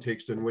social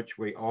context in which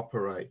we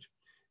operate.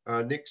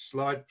 Next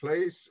slide,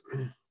 please.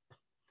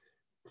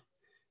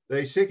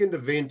 The second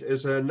event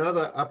is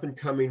another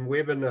up-and-coming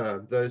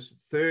webinar, the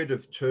third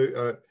of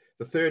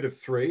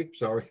three.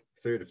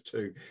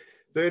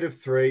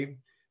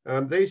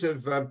 These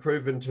have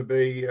proven to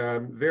be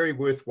very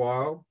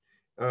worthwhile.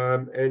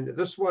 And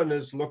this one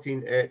is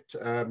looking at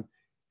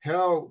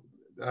how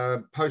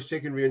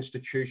post-secondary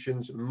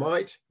institutions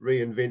might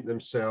reinvent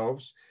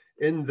themselves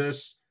in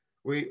this.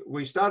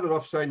 We started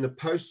off saying the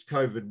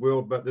post-COVID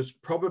world, but there's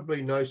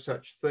probably no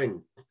such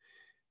thing.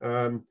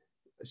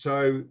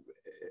 So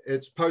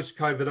it's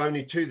post-COVID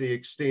only to the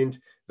extent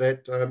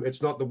that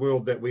it's not the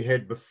world that we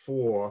had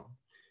before.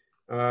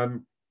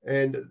 And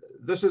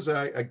this is,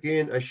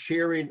 again, a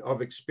sharing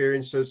of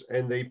experiences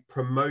and the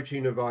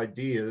promoting of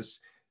ideas,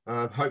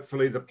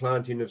 hopefully the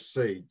planting of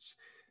seeds.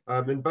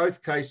 In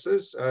both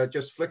cases,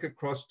 just flick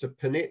across to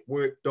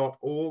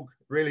pinetwork.org,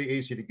 really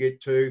easy to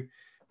get to.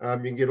 You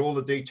can get all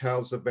the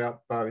details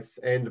about both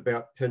and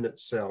about PIN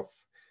itself.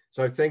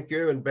 So thank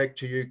you, and back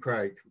to you,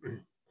 Craig.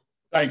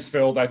 Thanks,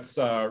 Phil. That's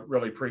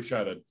really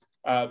appreciated.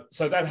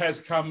 So that has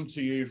come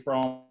to you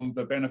from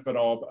the benefit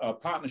of a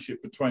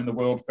partnership between the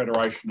World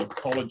Federation of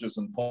Colleges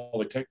and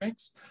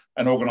Polytechnics,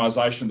 an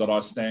organisation that I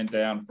stand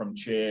down from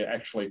chair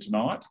actually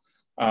tonight,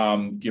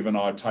 given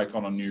I take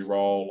on a new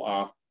role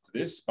after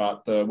this.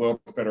 But the World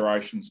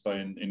Federation's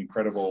been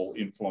incredible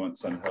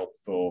influence and help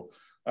for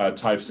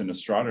TAFEs in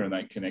Australia, and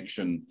that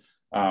connection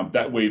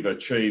that we've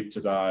achieved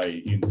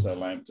today into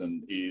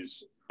Lambton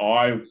is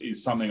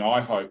something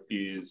I hope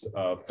is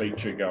a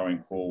feature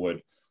going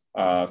forward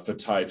for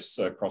TAFEs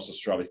across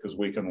Australia, because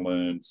we can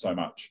learn so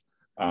much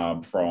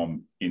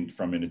from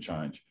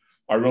interchange.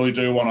 I really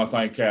do want to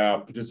thank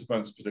our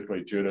participants,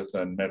 particularly Judith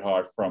and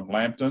Medhai from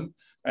Lambton,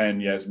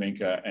 and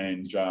Yasminka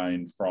and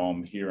Jane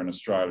from here in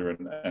Australia,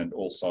 and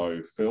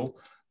also Phil.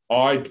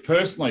 I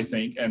personally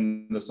think,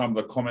 and some of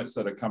the comments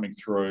that are coming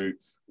through,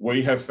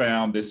 we have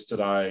found this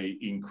today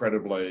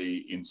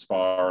incredibly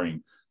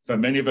inspiring. For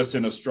many of us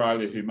in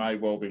Australia who may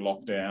well be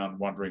locked down,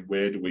 wondering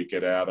where do we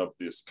get out of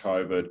this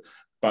COVID,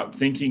 but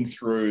thinking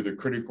through the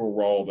critical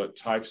role that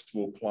TAFEs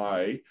will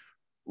play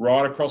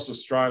right across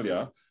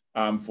Australia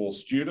for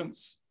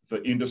students,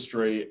 for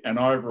industry, and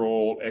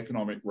overall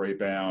economic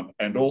rebound,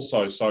 and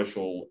also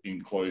social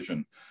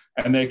inclusion.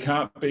 And there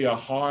can't be a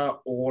higher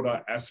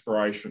order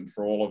aspiration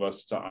for all of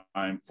us to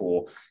aim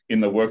for in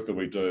the work that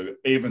we do,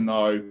 even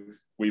though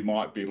we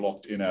might be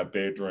locked in our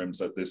bedrooms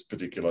at this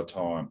particular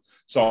time.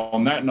 So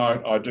on that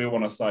note, I do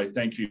want to say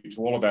thank you to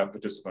all of our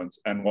participants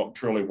and what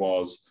truly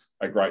was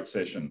a great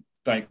session.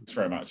 Thanks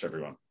very much,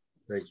 everyone.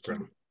 Thanks, Brad.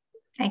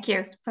 Thank you.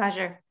 It's a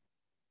pleasure.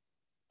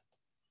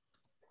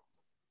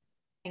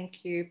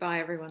 Thank you. Bye,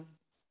 everyone.